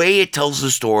 and the way it tells the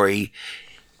story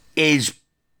is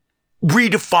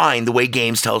redefined the way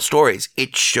games tell stories.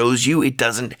 It shows you, it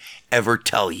doesn't ever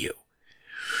tell you.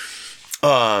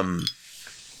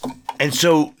 And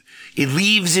so it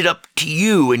leaves it up to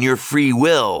you and your free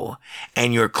will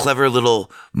and your clever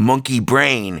little monkey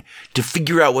brain to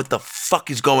figure out what the fuck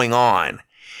is going on.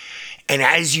 And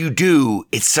as you do,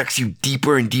 it sucks you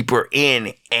deeper and deeper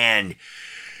in, and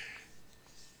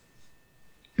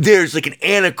there's like an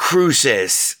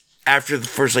anacrusis after the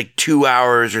first like 2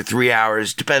 hours or 3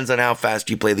 hours, depends on how fast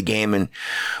you play the game and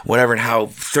whatever, and how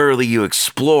thoroughly you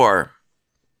explore,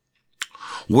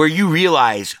 where you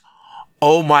realize,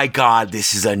 oh my God,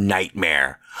 this is a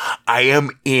nightmare. I am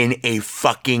in a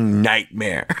fucking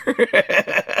nightmare.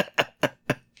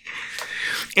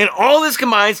 And all this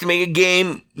combines to make a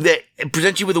game that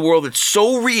presents you with a world that's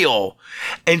so real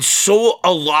and so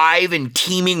alive and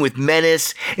teeming with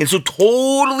menace and so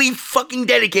totally fucking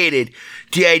dedicated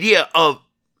to the idea of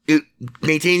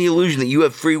maintaining the illusion that you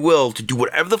have free will to do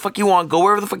whatever the fuck you want, go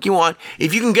wherever the fuck you want.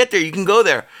 If you can get there, you can go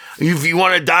there. If you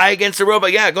want to die against a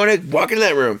robot, yeah, go ahead, walk into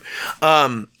that room.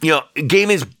 A game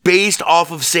is based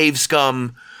off of Save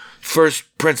Scum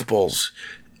first principles.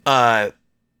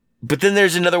 But then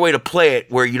there's another way to play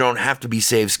it where you don't have to be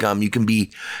Save Scum. You can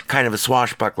be kind of a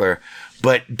swashbuckler.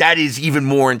 But that is even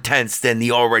more intense than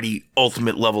the already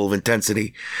ultimate level of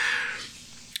intensity.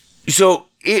 So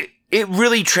it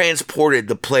really transported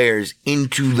the players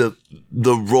into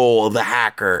the role of the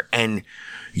hacker, and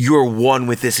you're one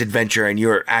with this adventure, and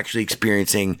you're actually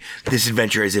experiencing this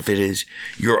adventure as if it is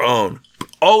your own.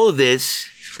 All of this,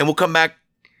 and we'll come back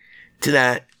to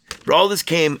that, but all this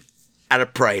came at a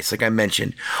price, like I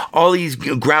mentioned. All these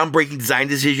groundbreaking design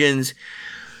decisions,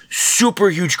 super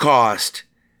huge cost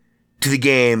to the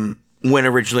game when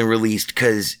originally released,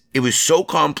 because it was so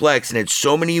complex and had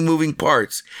so many moving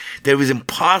parts that it was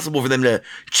impossible for them to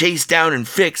chase down and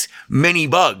fix many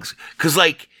bugs. Because,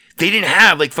 like, they didn't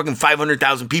have, like, fucking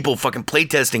 500,000 people fucking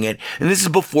playtesting it. And this is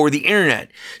before the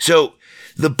internet. So,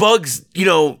 the bugs,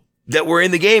 that were in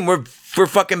the game were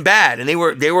fucking bad. And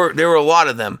there were a lot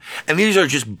of them. And these are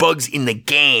just bugs in the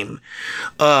game.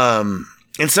 And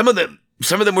some of them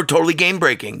were totally game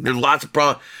breaking. There's lots of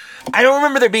problems. I don't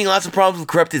remember there being lots of problems with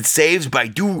corrupted saves, but I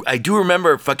do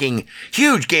remember fucking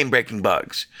huge game-breaking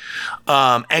bugs.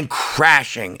 And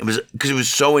crashing. Because it was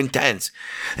so intense.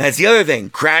 And that's the other thing.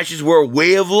 Crashes were a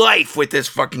way of life with this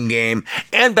fucking game.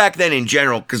 And back then in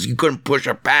general, because you couldn't push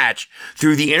a patch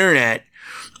through the internet,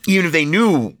 even if they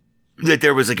knew that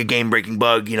there was like a game-breaking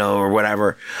bug, or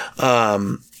whatever.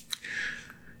 So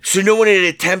no one had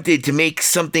attempted to make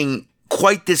something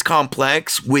quite this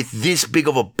complex with this big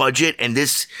of a budget and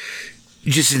this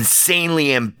just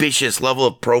insanely ambitious level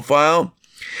of profile.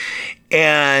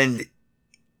 And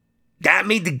that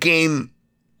made the game,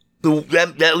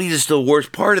 that leads us to the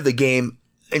worst part of the game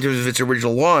in terms of its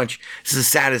original launch. This is the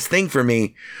saddest thing for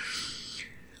me.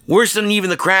 Worse than even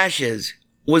the crashes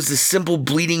was the simple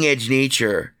bleeding edge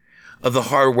nature of the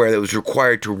hardware that was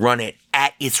required to run it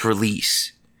at its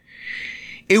release.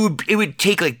 It would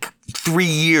take like 3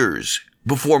 years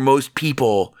before most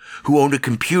people who owned a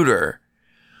computer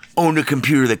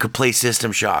that could play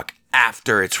System Shock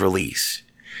after its release.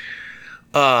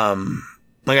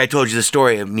 Like I told you the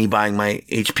story of me buying my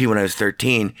HP when I was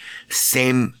 13.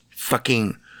 Same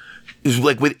fucking, it was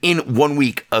like within 1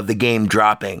 week of the game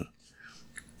dropping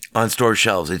on store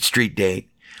shelves at Street Date.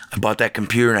 I bought that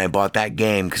computer and I bought that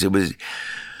game because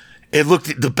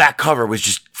the back cover was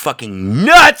just fucking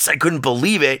nuts. I couldn't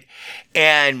believe it.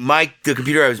 And the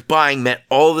computer I was buying met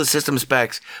all the system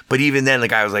specs. But even then,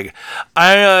 I was like,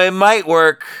 I don't know, it might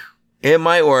work. It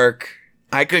might work.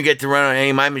 I couldn't get to run on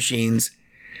any of my machines.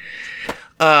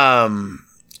 So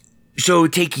it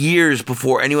would take years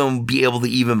before anyone would be able to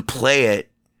even play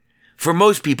it. For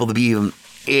most people to be even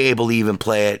able to even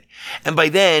play it. And by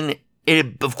then,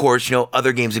 of course,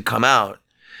 other games had come out.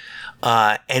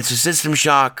 And so System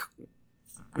Shock,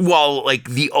 while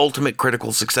the ultimate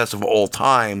critical success of all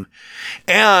time,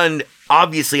 and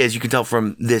obviously, as you can tell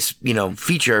from this,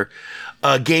 feature,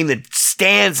 a game that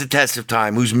stands the test of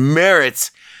time, whose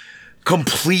merits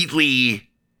completely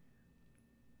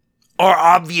are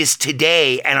obvious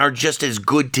today and are just as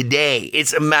good today.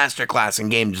 It's a masterclass in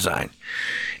game design.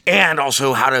 And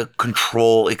also how to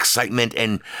control excitement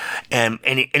and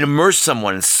immerse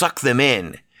someone and suck them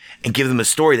in and give them a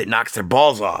story that knocks their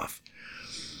balls off.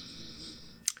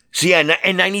 So yeah,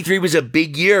 and 93 was a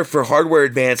big year for hardware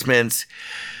advancements.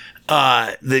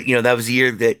 That was the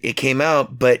year that it came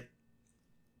out, but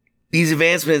these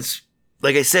advancements,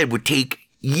 like I said, would take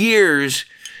years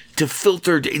to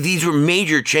filter. These were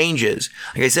major changes.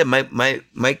 Like I said, my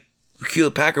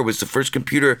Hewlett Packard was the first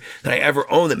computer that I ever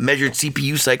owned that measured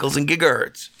CPU cycles in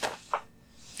gigahertz.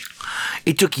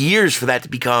 It took years for that to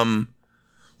become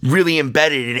really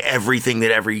embedded in everything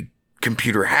that every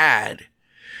computer had.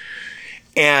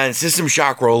 And System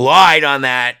Shock relied on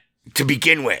that to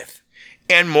begin with,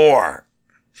 and more.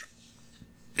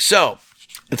 So,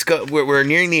 let's go. We're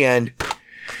nearing the end.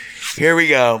 Here we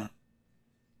go.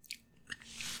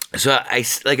 So,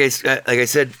 like I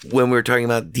said when we were talking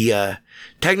about the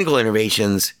technical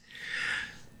innovations,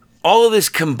 all of this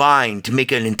combined to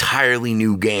make an entirely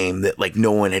new game that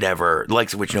no one had ever,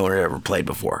 likes of which no one had ever played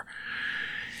before.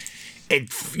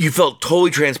 You felt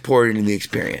totally transported into the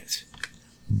experience.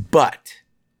 But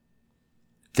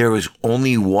there was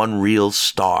only one real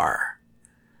star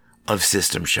of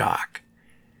System Shock.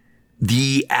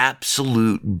 The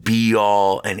absolute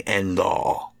be-all and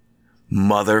end-all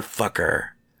motherfucker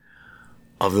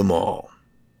of them all.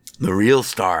 The real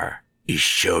star is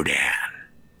SHODAN.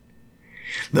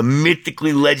 The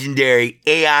mythically legendary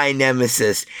AI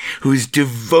nemesis who's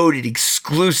devoted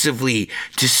exclusively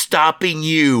to stopping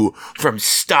you from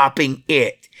stopping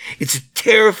it. It's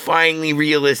terrifyingly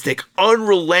realistic,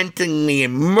 unrelentingly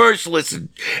and merciless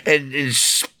and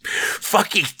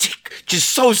fucking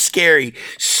just so scary,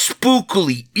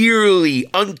 spookily, eerily,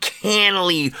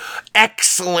 uncannily,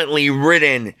 excellently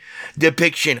written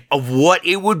depiction of what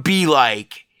it would be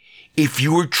like if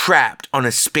you were trapped on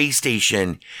a space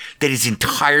station that is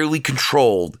entirely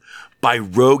controlled by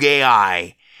rogue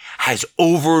AI, has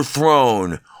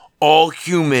overthrown all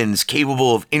humans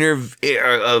capable of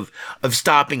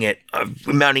stopping it, of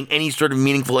mounting any sort of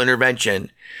meaningful intervention.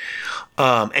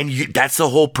 That's the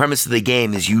whole premise of the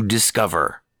game, is you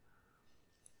discover.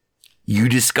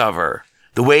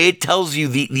 The way it tells you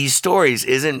these stories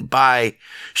isn't by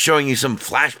showing you some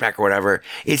flashback or whatever.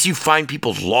 It's you find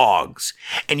people's logs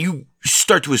and you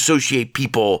start to associate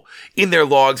people in their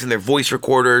logs and their voice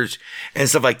recorders and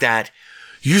stuff like that.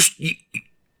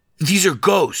 These are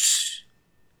ghosts.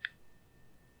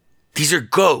 These are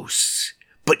ghosts,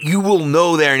 but you will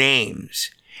know their names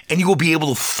and you will be able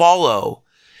to follow,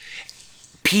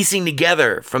 piecing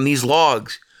together from these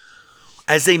logs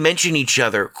as they mention each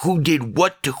other, who did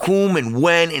what to whom and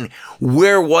when and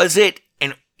where was it.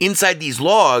 And inside these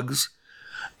logs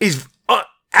is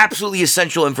absolutely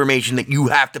essential information that you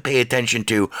have to pay attention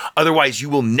to. Otherwise, you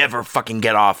will never fucking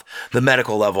get off the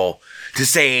medical level, to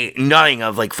say nothing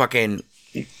of fucking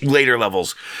later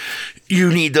levels.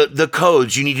 You need the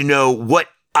codes. You need to know what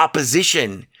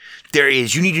opposition there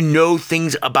is. You need to know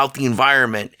things about the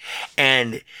environment.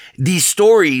 And these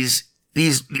stories,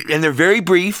 and they're very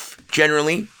brief,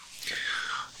 generally,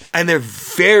 and they're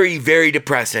very, very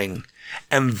depressing,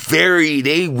 and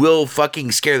they will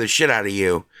fucking scare the shit out of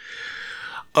you.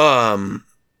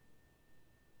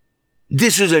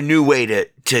 This is a new way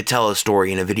to tell a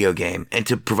story in a video game and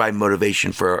to provide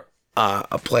motivation for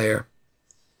a player.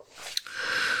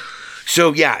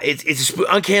 So yeah, it's an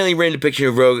uncannily written depiction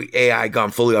of rogue AI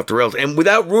gone fully off the rails. And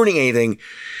without ruining anything,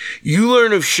 you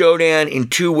learn of SHODAN in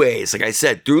two ways. Like I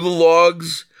said, through the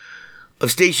logs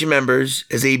of station members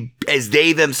as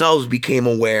they themselves became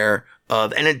aware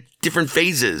of, and at different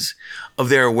phases of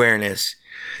their awareness,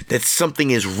 that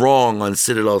something is wrong on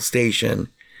Citadel Station,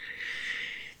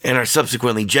 and are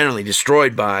subsequently generally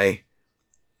destroyed by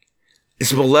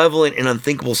this malevolent and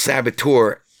unthinkable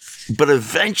saboteur. But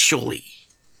eventually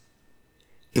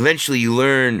you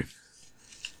learn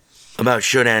about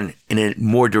Shodan in a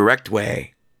more direct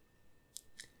way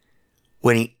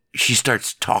when she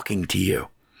starts talking to you.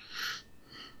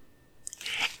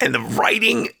 And the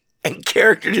writing and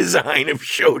character design of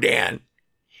Shodan,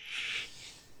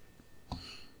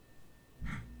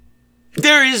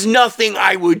 there is nothing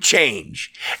I would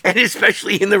change. And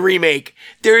especially in the remake,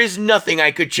 there is nothing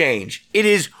I could change. It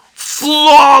is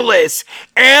flawless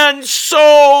and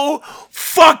so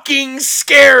fucking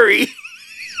scary.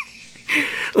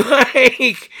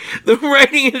 Like, the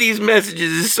writing of these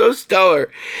messages is so stellar.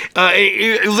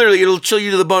 It'll chill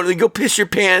you to the bone. Then go piss your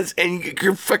pants, and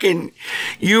your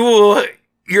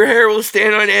hair will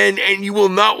stand on end, and you will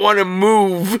not want to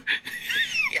move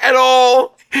at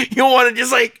all. You'll want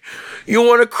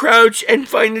to crouch and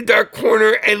find a dark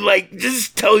corner and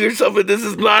just tell yourself that this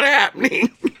is not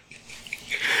happening.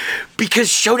 Because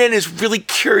Shodan is really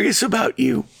curious about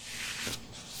you.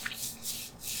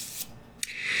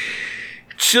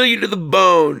 Chill you to the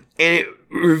bone, and it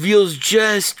reveals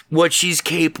just what she's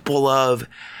capable of,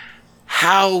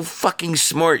 how fucking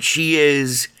smart she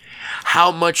is,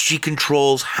 how much she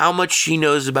controls, how much she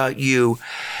knows about you,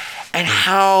 and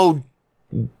how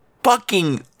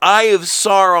fucking Eye of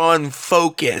Sauron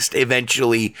focused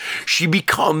eventually she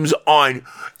becomes on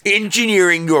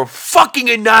engineering your fucking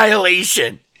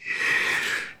annihilation.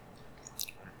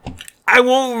 I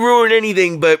won't ruin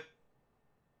anything, but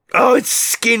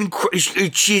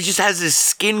she just has this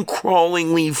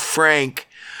skin-crawlingly frank,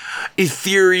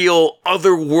 ethereal,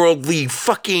 otherworldly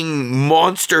fucking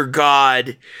monster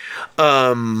god,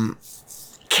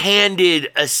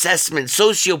 candid assessment,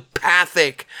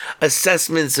 sociopathic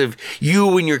assessments of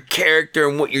you and your character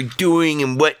and what you're doing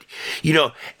and what,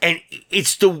 and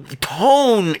it's the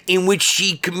tone in which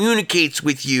she communicates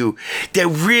with you that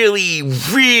really,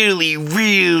 really,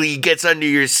 really gets under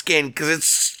your skin, because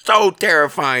it's so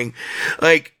terrifying.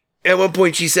 Like, at one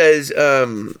point she says,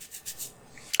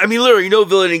 literally, no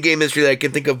villain in game history that I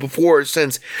can think of before or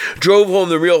since drove home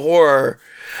the real horror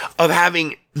of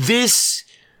having this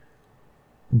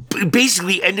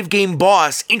basically end of game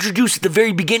boss introduced at the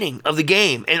very beginning of the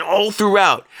game and all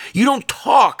throughout. You don't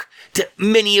talk to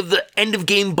many of the end of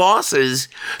game bosses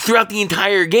throughout the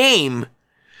entire game.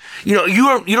 You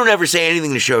don't ever say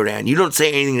anything to Shodan. You don't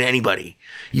say anything to anybody.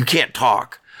 You can't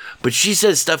talk. But she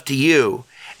says stuff to you,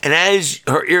 and as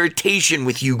her irritation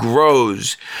with you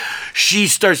grows, she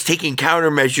starts taking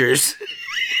countermeasures.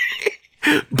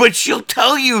 But she'll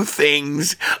tell you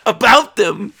things about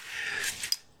them.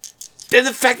 And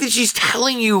the fact that she's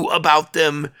telling you about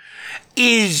them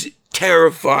is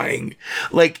terrifying.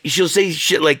 Like, she'll say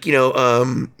shit like,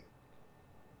 and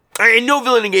no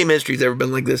villain in game history has ever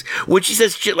been like this. When she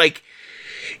says shit like,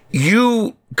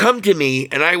 you come to me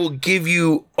and I will give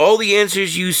you all the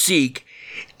answers you seek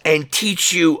and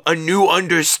teach you a new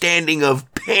understanding of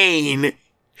pain.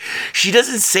 She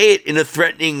doesn't say it in a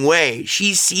threatening way.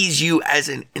 She sees you as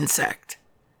an insect.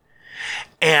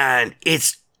 And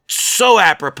it's so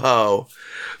apropos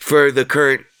for the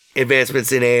current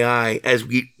advancements in AI as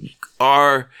we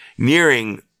are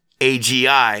nearing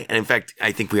AGI. And in fact,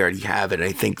 I think we already have it.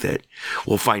 I think that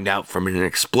we'll find out from an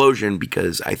explosion,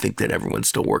 because I think that everyone's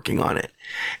still working on it.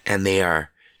 And they are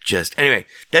just... Anyway,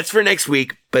 that's for next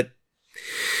week. But,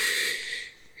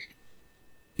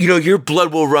 your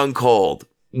blood will run cold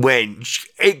when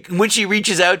she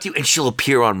reaches out to you, and she'll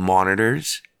appear on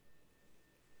monitors.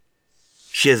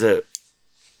 She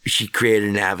created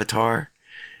an avatar.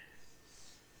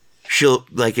 She'll,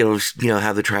 it'll,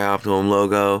 have the Trioptimum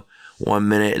logo 1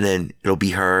 minute, and then it'll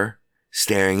be her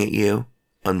staring at you,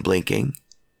 unblinking.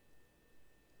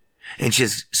 And she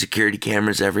has security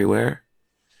cameras everywhere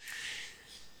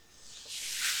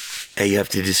that you have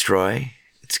to destroy.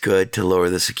 It's good to lower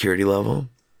the security level.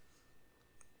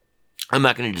 I'm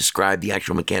not going to describe the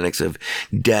actual mechanics of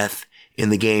death in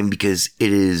the game, because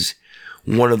it is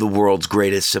one of the world's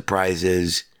greatest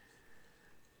surprises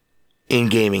in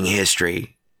gaming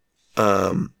history.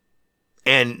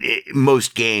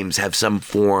 Most games have some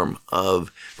form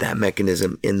of that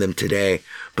mechanism in them today,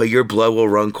 but your blood will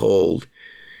run cold.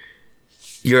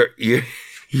 You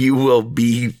will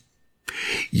be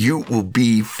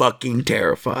fucking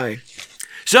terrified.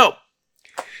 So,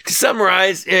 to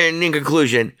summarize and in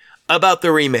conclusion about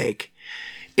the remake,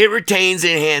 It retains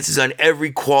and enhances on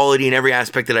every quality and every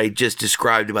aspect that I just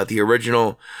described about the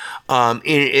original.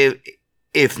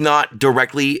 If not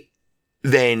directly,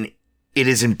 then it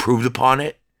is improved upon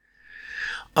it.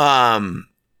 The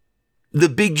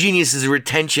big genius is the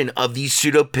retention of these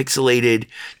pseudo-pixelated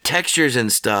textures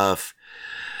and stuff.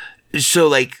 So,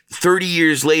 like, 30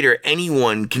 years later,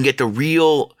 anyone can get the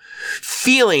real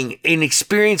feeling and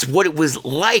experience what it was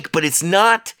like, but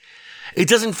it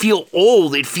doesn't feel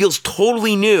old. It feels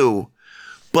totally new,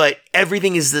 but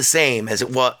everything is the same as it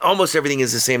was. Almost everything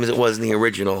is the same as it was in the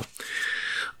original.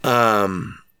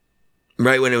 Right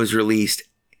when it was released.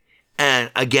 And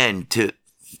again, to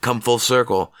come full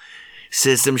circle,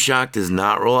 System Shock does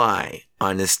not rely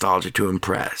on nostalgia to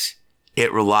impress.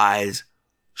 It relies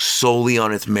solely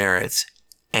on its merits,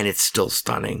 and it's still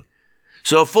stunning.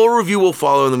 So a full review will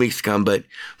follow in the weeks to come, but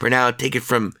for now, take it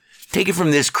from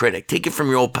this critic. Take it from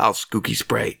your old pal Skooky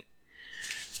Sprite.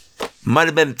 Might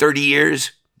have been 30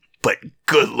 years, but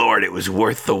good lord, it was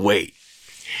worth the wait.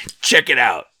 Check it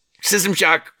out. System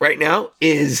Shock right now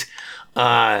is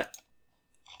Ivor,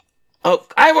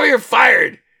 you're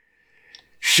fired.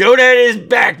 SHODAN is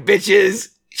back, bitches.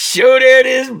 SHODAN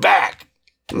is back.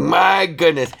 My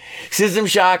goodness. System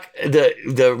Shock,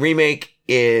 the remake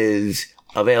is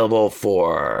available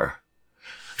for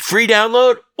free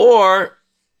download or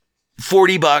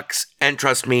 $40. And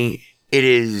trust me, it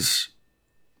is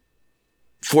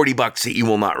 $40 that you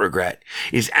will not regret.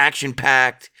 It is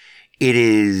action-packed. It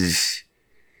is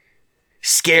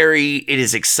scary. It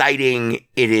is exciting.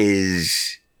 It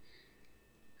is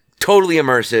totally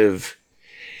immersive.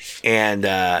 And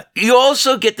you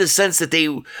also get the sense that they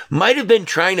might have been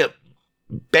trying to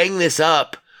bang this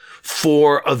up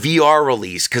for a VR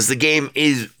release, because the game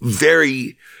is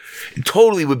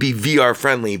totally would be VR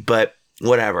friendly, but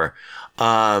whatever.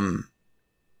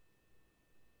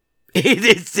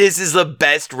 This is the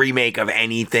best remake of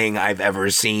anything I've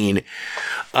ever seen.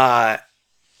 Tomb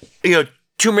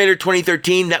Raider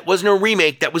 2013, that wasn't a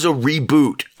remake, that was a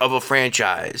reboot of a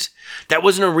franchise. That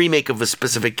wasn't a remake of a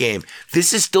specific game.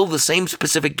 This is still the same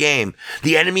specific game.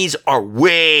 The enemies are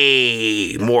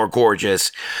way more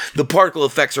gorgeous. The particle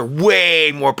effects are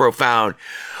way more profound.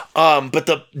 But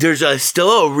there's still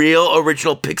a real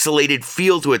original pixelated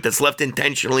feel to it that's left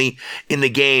intentionally in the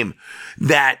game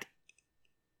that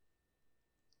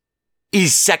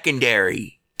is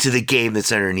secondary to the game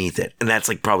that's underneath it. And that's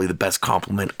like probably the best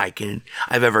compliment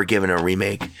I've ever given a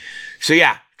remake. So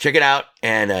yeah, check it out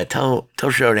and tell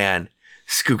SHODAN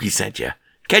Skooky sent you.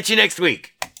 Catch you next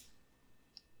week.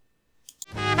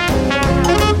 4 or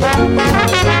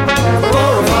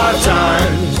 5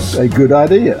 times. A good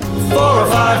idea. 4 or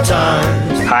 5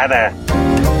 times. Hi there.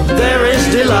 There is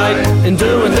delight in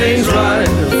doing things right.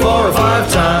 4 or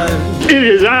 5 times. It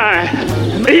is I,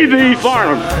 E.B.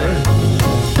 Farnham.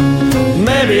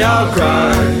 Maybe I'll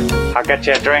cry. I'll get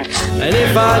you a drink. And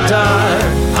if I die,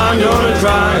 I'm gonna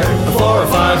cry 4 or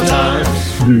 5 times.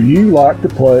 Do you like to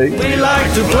play? We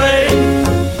like to play.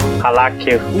 I like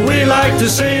you. We like to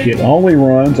sing. It only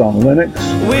runs on Linux.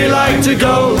 We like to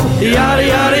go yada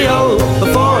yada yo 4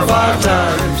 or 5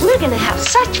 times. We're gonna have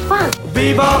such fun.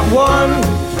 Bebop 1.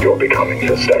 You're becoming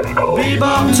hysterical.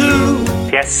 Bebop 2.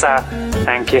 Yes, sir.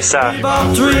 Thank you, sir.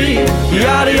 Bebop 3.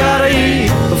 Yada yada e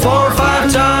 4 or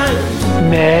 5 times.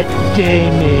 Matt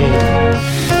Damon.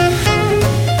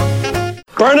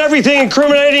 Burn everything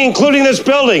incriminating, including this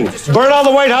building. Burn all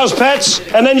the White House pets,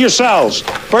 and then yourselves.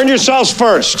 Burn yourselves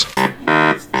first.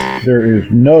 There is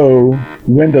no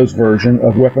Windows version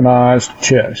of weaponized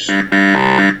chess.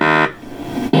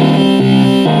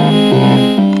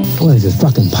 Boy, this is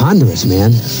fucking ponderous,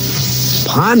 man.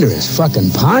 Ponderous,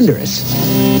 fucking ponderous.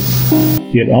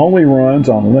 It only runs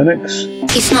on Linux.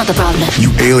 It's not a problem. You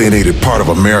alienated part of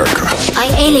America. I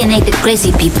alienated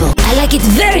crazy people. I like it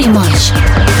very much.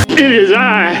 It is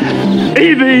I,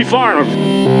 E.B. Farnham.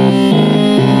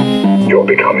 You're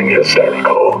becoming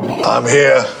hysterical. I'm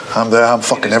here, I'm there, I'm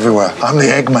fucking everywhere. I'm the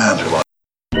Eggman.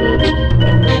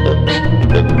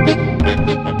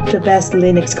 The Best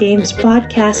Linux Games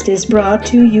podcast is brought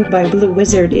to you by Blue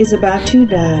Wizard is About to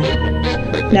Die.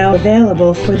 Now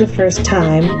available for the first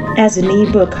time as an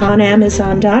ebook on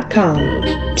Amazon.com.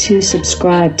 To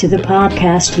subscribe to the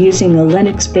podcast using a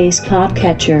Linux-based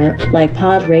podcatcher like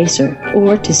Podracer,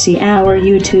 or to see our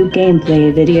YouTube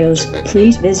gameplay videos,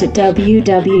 please visit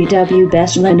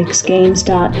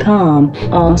www.bestlinuxgames.com.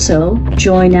 Also,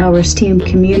 join our Steam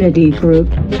community group,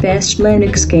 Best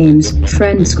Linux Games,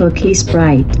 Friends Cookie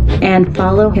Sprite, and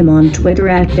follow him on Twitter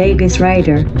at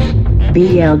VegasWriter.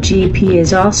 BLGP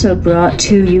is also brought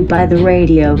to you by the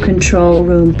Radio Control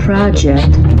Room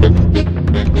Project.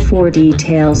 For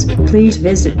details, please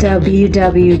visit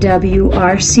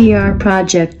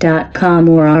www.rcrproject.com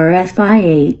or rfihc.com.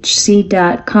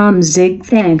 Zig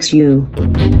thanks you.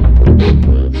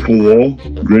 For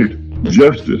great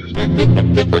justice.